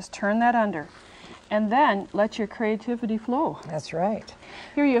 So you could just turn that under. And then let your creativity flow. That's right.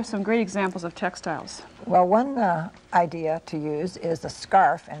 Here you have some great examples of textiles. Well, one idea to use is a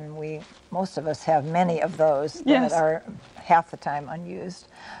scarf, and most of us have many of those that are half the time unused.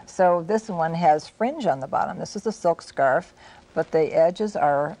 So this one has fringe on the bottom. This is a silk scarf, but the edges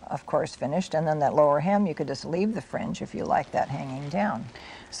are, of course, finished, and then that lower hem, you could just leave the fringe if you like that hanging down.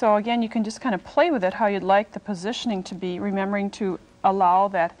 So again, you can just kind of play with it how you'd like the positioning to be, remembering to allow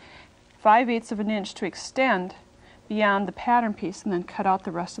that 5/8 of an inch to extend beyond the pattern piece and then cut out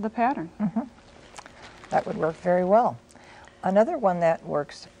the rest of the pattern. Mm-hmm. That would work very well. Another one that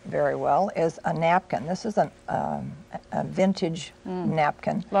works very well is a napkin. This is a vintage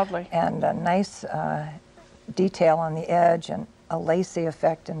napkin. Lovely. And a nice detail on the edge and a lacy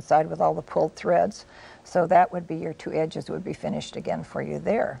effect inside with all the pulled threads. So that would be your 2 edges would be finished again for you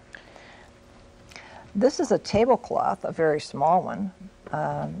there. This is a tablecloth, a very small one,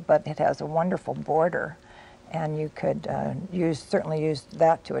 but it has a wonderful border, and you could certainly use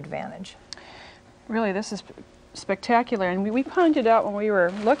that to advantage. Really, this is spectacular, and we pointed out when we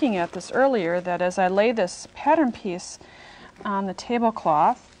were looking at this earlier that as I lay this pattern piece on the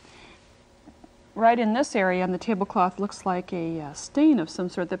tablecloth, right in this area on the tablecloth looks like a stain of some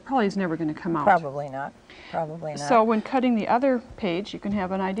sort that probably is never going to come out. Probably not. Probably not. So when cutting the other page, you can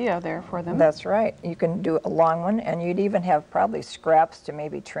have an idea there for them. That's right. You can do a long one, and you'd even have probably scraps to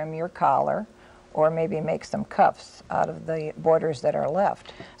maybe trim your collar or maybe make some cuffs out of the borders that are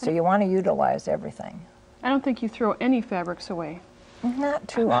left. So you want to utilize everything. I don't think you throw any fabrics away. Not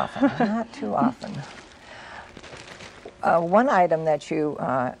too often. Not too often. One item that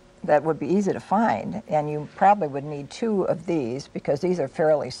that would be easy to find, and you probably would need 2 of these because these are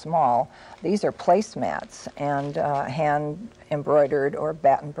fairly small. These are placemats, and hand embroidered or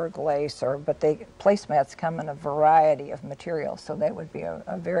Battenberg lace, but placemats come in a variety of materials, so that would be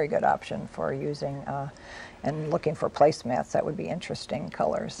a very good option for using and looking for placemats. That would be interesting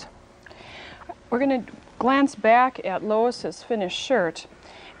colors. We're going to glance back at Lois's finished shirt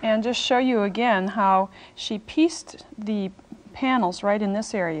and just show you again how she pieced the panels right in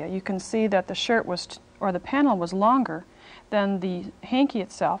this area. You can see that the shirt was, or the panel was longer than the hanky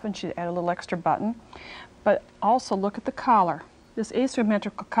itself, and she added a little extra button. But also look at the collar. This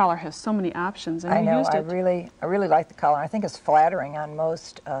asymmetrical collar has so many options, and I know. used it. I really like the collar. I think it's flattering on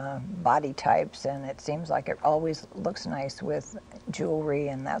most body types, and it seems like it always looks nice with jewelry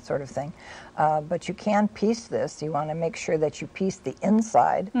and that sort of thing. But you can piece this. You want to make sure that you piece the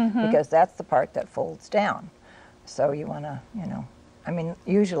inside because that's the part that folds down. So you want to, I mean,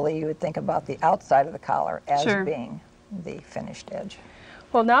 usually you would think about the outside of the collar as being the finished edge.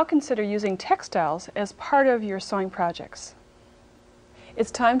 Well, now consider using textiles as part of your sewing projects. It's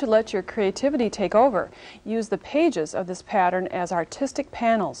time to let your creativity take over. Use the pages of this pattern as artistic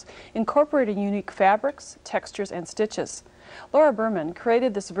panels, incorporating unique fabrics, textures, and stitches. Laura Berman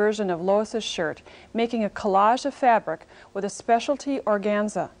created this version of Lois's shirt, making a collage of fabric with a specialty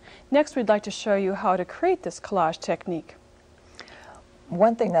organza. Next, we'd like to show you how to create this collage technique.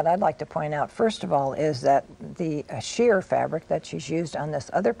 One thing that I'd like to point out, first of all, is that the sheer fabric that she's used on this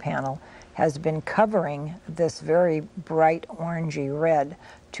other panel has been covering this very bright orangey red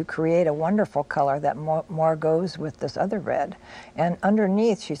to create a wonderful color that more goes with this other red. And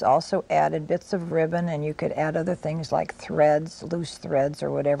underneath, she's also added bits of ribbon, and you could add other things like threads, loose threads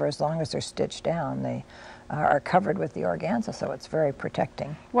or whatever. As long as they're stitched down, they are covered with the organza, so it's very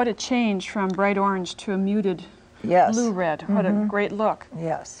protecting. What a change from bright orange to a muted blue-red. What a great look.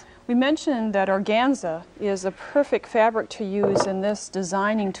 Yes. We mentioned that organza is a perfect fabric to use in this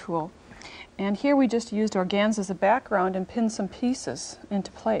designing tool. And here we just used organza as a background and pinned some pieces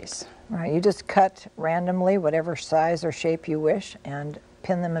into place. Right, you just cut randomly whatever size or shape you wish and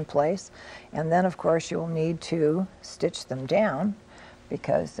pin them in place. And then, of course, you'll need to stitch them down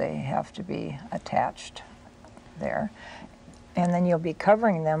because they have to be attached there. And then you'll be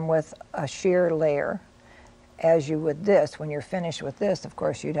covering them with a sheer layer as you would this. When you're finished with this, of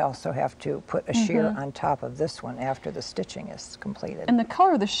course, you'd also have to put a sheer on top of this one after the stitching is completed. And the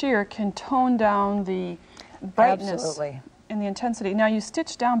color of the sheer can tone down the brightness and the intensity. Now you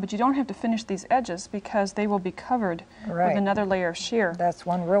stitch down, but you don't have to finish these edges because they will be covered with another layer of sheer. That's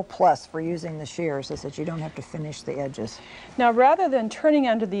one real plus for using the shears, is that you don't have to finish the edges. Now rather than turning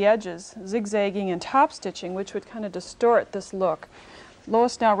under the edges, zigzagging and top stitching, which would kind of distort this look,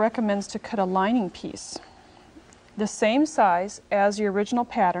 Lois now recommends to cut a lining piece the same size as your original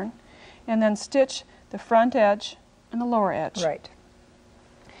pattern, and then stitch the front edge and the lower edge. Right.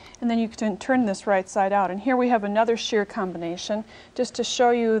 And then you can turn this right side out. And here we have another sheer combination, just to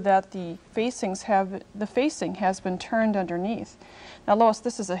show you that the facing has been turned underneath. Now, Lois,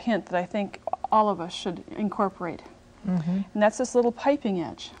 this is a hint that I think all of us should incorporate. And that's this little piping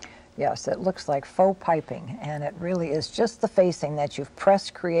edge. Yes, it looks like faux piping, and it really is just the facing that you've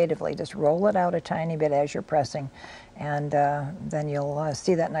pressed creatively. Just roll it out a tiny bit as you're pressing, and then you'll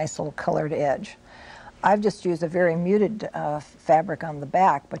see that nice little colored edge. I've just used a very muted fabric on the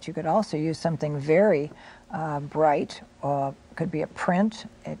back, but you could also use something very bright. Could be a print.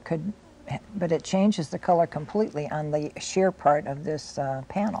 But it changes the color completely on the sheer part of this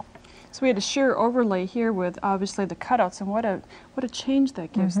panel. So we had a sheer overlay here with obviously the cutouts, and what a change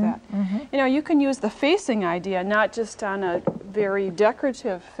that gives that. You know, you can use the facing idea not just on a very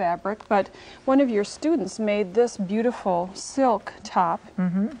decorative fabric, but one of your students made this beautiful silk top,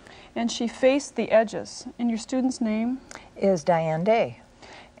 and she faced the edges. And your student's name? Is Diane Day.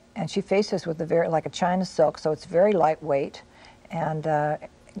 And she faces with like a China silk, so it's very lightweight, and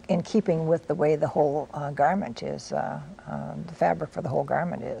in keeping with the way the whole garment is, the fabric for the whole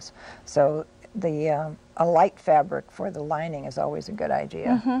garment is. So a light fabric for the lining is always a good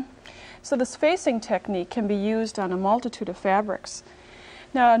idea. Mm-hmm. So this facing technique can be used on a multitude of fabrics.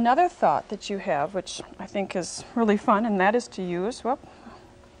 Now another thought that you have, which I think is really fun, and that is to use,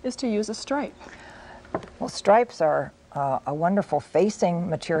 a stripe. Well, stripes are a wonderful facing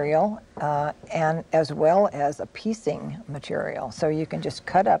material and as well as a piecing material. So you can just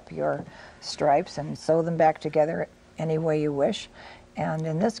cut up your stripes and sew them back together any way you wish. And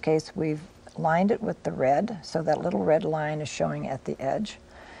in this case, we've lined it with the red, so that little red line is showing at the edge.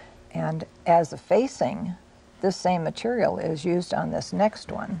 And as a facing, this same material is used on this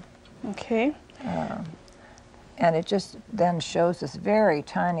next one. Okay. And it just then shows this very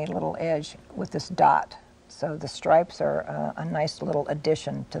tiny little edge with this dot. So the stripes are a nice little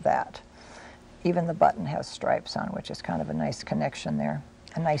addition to that. Even the button has stripes on, which is kind of a nice connection there,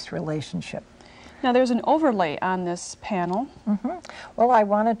 a nice relationship. Now there's an overlay on this panel. Mm-hmm. Well, I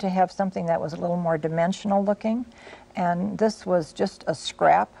wanted to have something that was a little more dimensional looking, and this was just a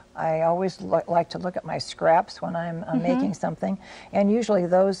scrap. I always like to look at my scraps when I'm making something, and usually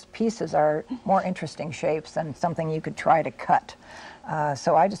those pieces are more interesting shapes than something you could try to cut.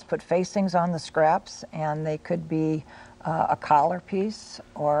 So I just put facings on the scraps, and they could be a collar piece,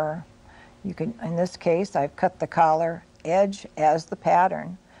 or you could, in this case, I've cut the collar edge as the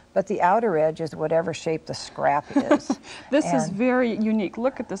pattern, but the outer edge is whatever shape the scrap is. This is very unique.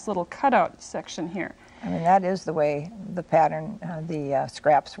 Look at this little cutout section here. I mean, that is the way the pattern, the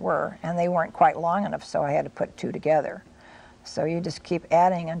scraps were, and they weren't quite long enough, so I had to put two together. So you just keep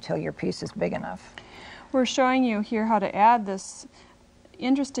adding until your piece is big enough. We're showing you here how to add this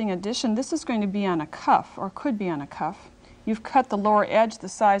interesting addition. This is going to be on a cuff, or could be on a cuff. You've cut the lower edge the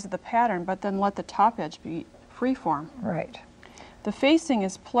size of the pattern, but then let the top edge be freeform. Right. The facing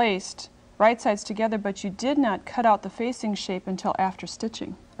is placed right sides together, but you did not cut out the facing shape until after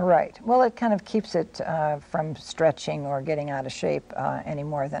stitching. Right. Well, it kind of keeps it from stretching or getting out of shape any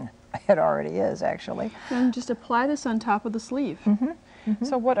more than it already is, actually. And just apply this on top of the sleeve. Mm-hmm. Mm-hmm.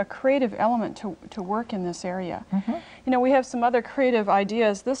 So what a creative element to work in this area. Mm-hmm. You know, we have some other creative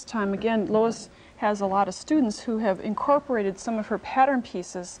ideas this time. Again, Lois has a lot of students who have incorporated some of her pattern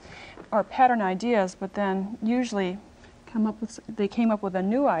pieces or pattern ideas, but then usually they came up with a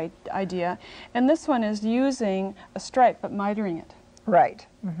new idea. And this one is using a stripe but mitering it. Right.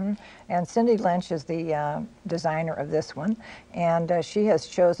 Mm-hmm. And Cindy Lynch is the designer of this one, and she has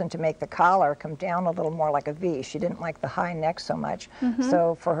chosen to make the collar come down a little more like a V. She didn't like the high neck so much,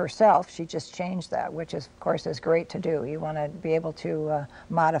 so for herself she just changed that, which is, of course, is great to do. You want to be able to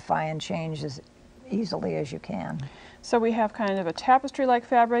modify and change as easily as you can. So we have kind of a tapestry-like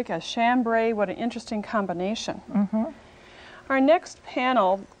fabric, a chambray. What an interesting combination. Mm-hmm. Our next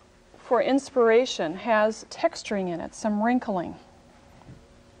panel for inspiration has texturing in it, some wrinkling.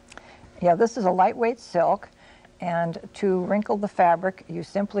 Yeah, this is a lightweight silk, and to wrinkle the fabric, you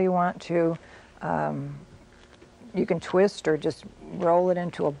simply want to, you can twist or just roll it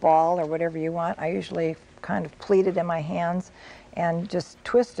into a ball or whatever you want. I usually kind of pleat it in my hands and just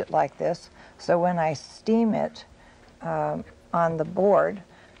twist it like this, so when I steam it on the board,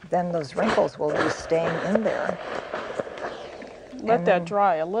 then those wrinkles will be staying in there. Let that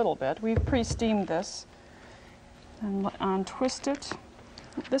dry a little bit. We've pre-steamed this and untwist it.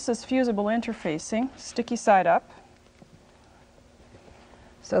 This is fusible interfacing, sticky side up.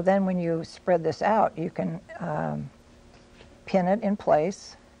 So then when you spread this out, you can pin it in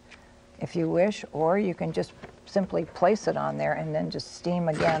place if you wish, or you can just simply place it on there and then just steam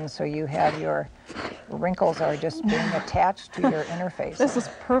again, so you have your wrinkles are just being attached to your interface. This is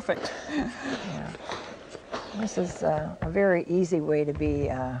perfect. Yeah. This is a very easy way to be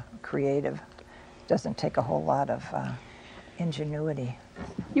creative. Doesn't take a whole lot of ingenuity.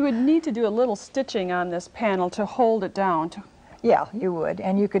 You would need to do a little stitching on this panel to hold it down. Yeah, you would.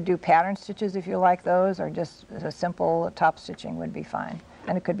 And you could do pattern stitches if you like those, or just a simple top stitching would be fine.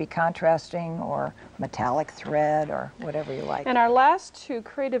 And it could be contrasting or metallic thread or whatever you like. And our last two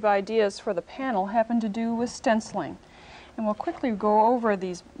creative ideas for the panel happen to do with stenciling. And we'll quickly go over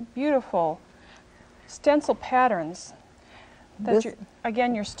these beautiful stencil patterns that,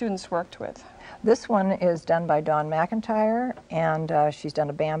 again, your students worked with. This one is done by Dawn McIntyre, and she's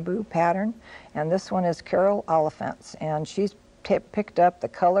done a bamboo pattern. And this one is Carol Oliphants, and she's picked up the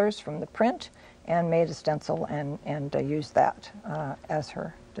colors from the print and made a stencil and used that as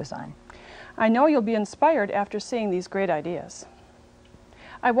her design. I know you'll be inspired after seeing these great ideas.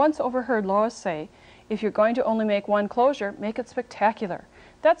 I once overheard Lois say, if you're going to only make one closure, make it spectacular.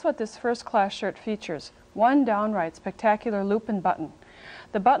 That's what this first class shirt features, one downright spectacular loop and button.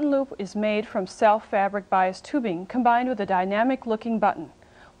 The button loop is made from self-fabric bias tubing combined with a dynamic looking button.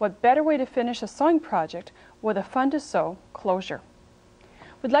 What better way to finish a sewing project with a fun to sew closure?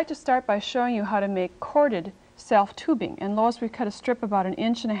 We'd like to start by showing you how to make corded self-tubing. And Lois, we cut a strip about 1.5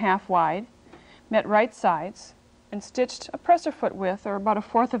 inches wide, met right sides, and stitched a presser foot width, or about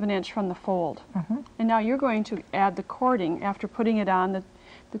 1/4 of an inch from the fold. And now you're going to add the cording after putting it on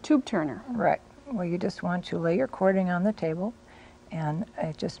the tube turner. Right. Well, you just want to lay your cording on the table, and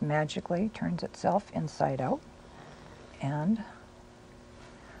it just magically turns itself inside out. And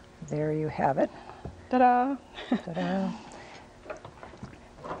there you have it. Ta-da! Ta-da.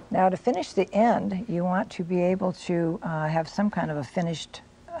 Now, to finish the end, you want to be able to have some kind of a finished,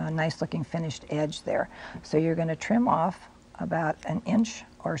 nice-looking finished edge there. So you're going to trim off about 1 inch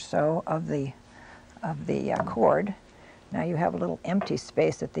or so of the cord. Now you have a little empty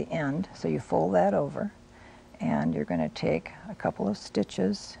space at the end, so you fold that over, and you're going to take a couple of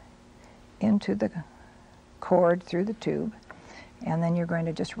stitches into the cord through the tube, and then you're going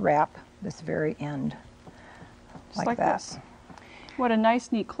to just wrap this very end like that. This. What a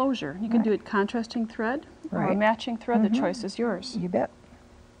nice, neat closure. You can do it contrasting thread or a matching thread. The choice is yours. You bet.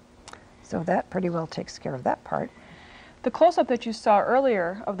 So that pretty well takes care of that part. The close-up that you saw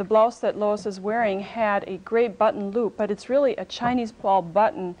earlier of the blouse that Lois is wearing had a great button loop, but it's really a Chinese ball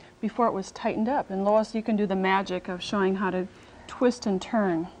button before it was tightened up. And Lois, you can do the magic of showing how to twist and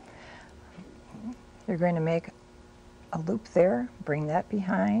turn. You're going to make a loop there, bring that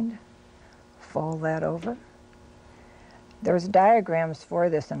behind, fold that over. There's diagrams for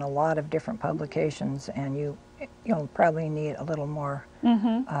this in a lot of different publications, and you'll probably need a little more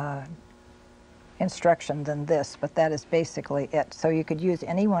instruction than this, but that is basically it. So you could use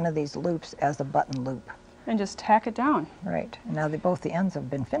any one of these loops as a button loop. And just tack it down. Right. And now both the ends have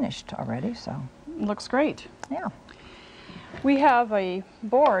been finished already, so. Looks great. Yeah. We have a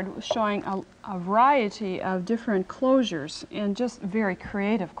board showing a variety of different closures, and just very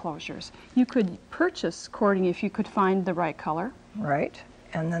creative closures. You could purchase cording if you could find the right color. Right.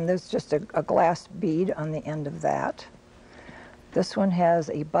 And then there's just a glass bead on the end of that. This one has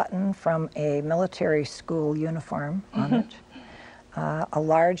a button from a military school uniform on it. A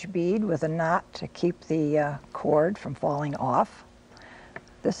large bead with a knot to keep the cord from falling off.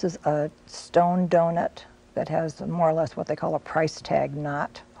 This is a stone donut that has more or less what they call a price tag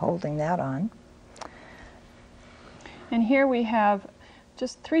knot holding that on. And here we have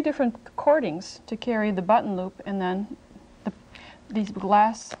just 3 different cordings to carry the button loop, and then these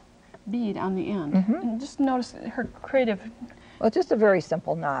glass bead on the end. And just notice her creative. Well, it's just a very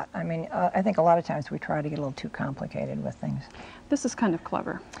simple knot. I mean, I think a lot of times we try to get a little too complicated with things. This is kind of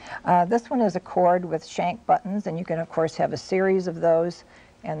clever. This one is a cord with shank buttons, and you can, of course, have a series of those,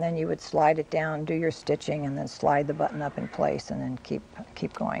 and then you would slide it down, do your stitching, and then slide the button up in place, and then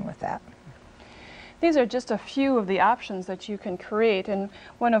keep going with that. These are just a few of the options that you can create. And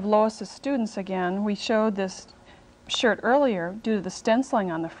one of Lois's students, again, we showed this shirt earlier due to the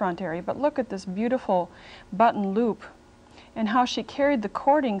stenciling on the front area, but look at this beautiful button loop and how she carried the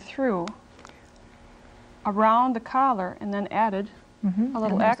cording through around the collar and then added a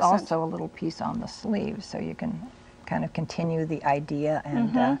little and accent. There's also a little piece on the sleeve, so you can kind of continue the idea and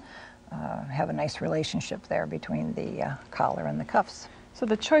have a nice relationship there between the collar and the cuffs. So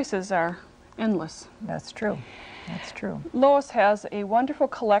the choices are endless. That's true. That's true. Lois has a wonderful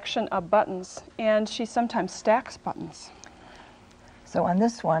collection of buttons, and she sometimes stacks buttons. So on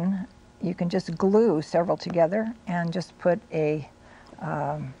this one, you can just glue several together and just put a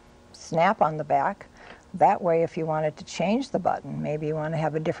snap on the back. That way, if you wanted to change the button, maybe you want to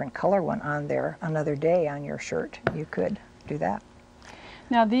have a different color one on there another day on your shirt, you could do that.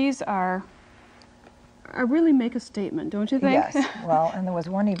 Now these really make a statement, don't you think? Yes. Well, and there was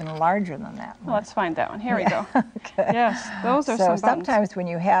one even larger than that. Well, let's find that one. Here we go. Okay. Yes, those are some buttons. So sometimes when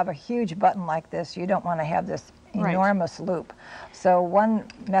you have a huge button like this, you don't want to have this enormous loop. So one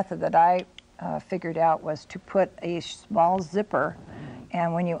method that I figured out was to put a small zipper,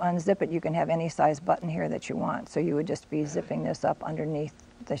 and when you unzip it, you can have any size button here that you want. So you would just be zipping this up underneath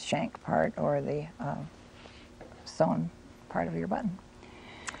the shank part or the sewn part of your button.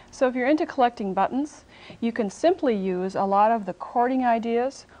 So if you're into collecting buttons, you can simply use a lot of the cording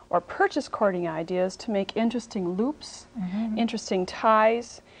ideas or purchase cording ideas to make interesting loops, interesting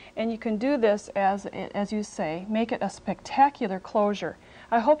ties, and you can do this as you say, make it a spectacular closure.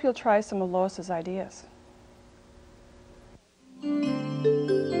 I hope you'll try some of Lois's ideas.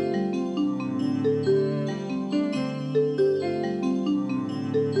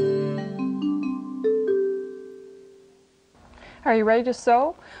 Are you ready to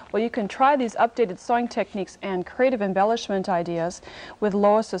sew? Well, you can try these updated sewing techniques and creative embellishment ideas with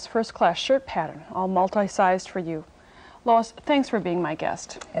Lois's first-class shirt pattern, all multi-sized for you. Lois, thanks for being my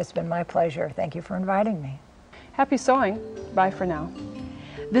guest. It's been my pleasure. Thank you for inviting me. Happy sewing. Bye for now.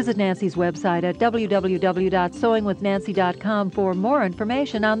 Visit Nancy's website at www.sewingwithnancy.com for more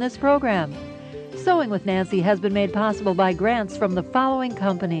information on this program. Sewing with Nancy has been made possible by grants from the following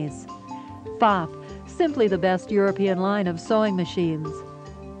companies: PFAFF, simply the best European line of sewing machines;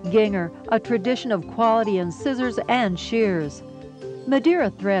 Ginger, a tradition of quality in scissors and shears; Madeira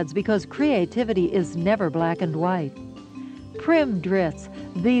threads, because creativity is never black and white; Prim Dritz,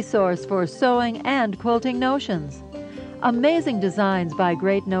 the source for sewing and quilting notions; Amazing Designs by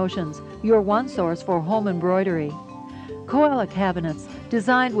Great Notions, your one source for home embroidery; Koala cabinets,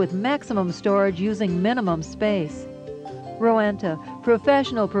 designed with maximum storage using minimum space; Rowenta,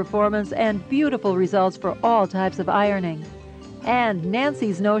 professional performance and beautiful results for all types of ironing; and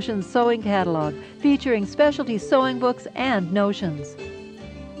Nancy's Notions Sewing Catalog, featuring specialty sewing books and notions.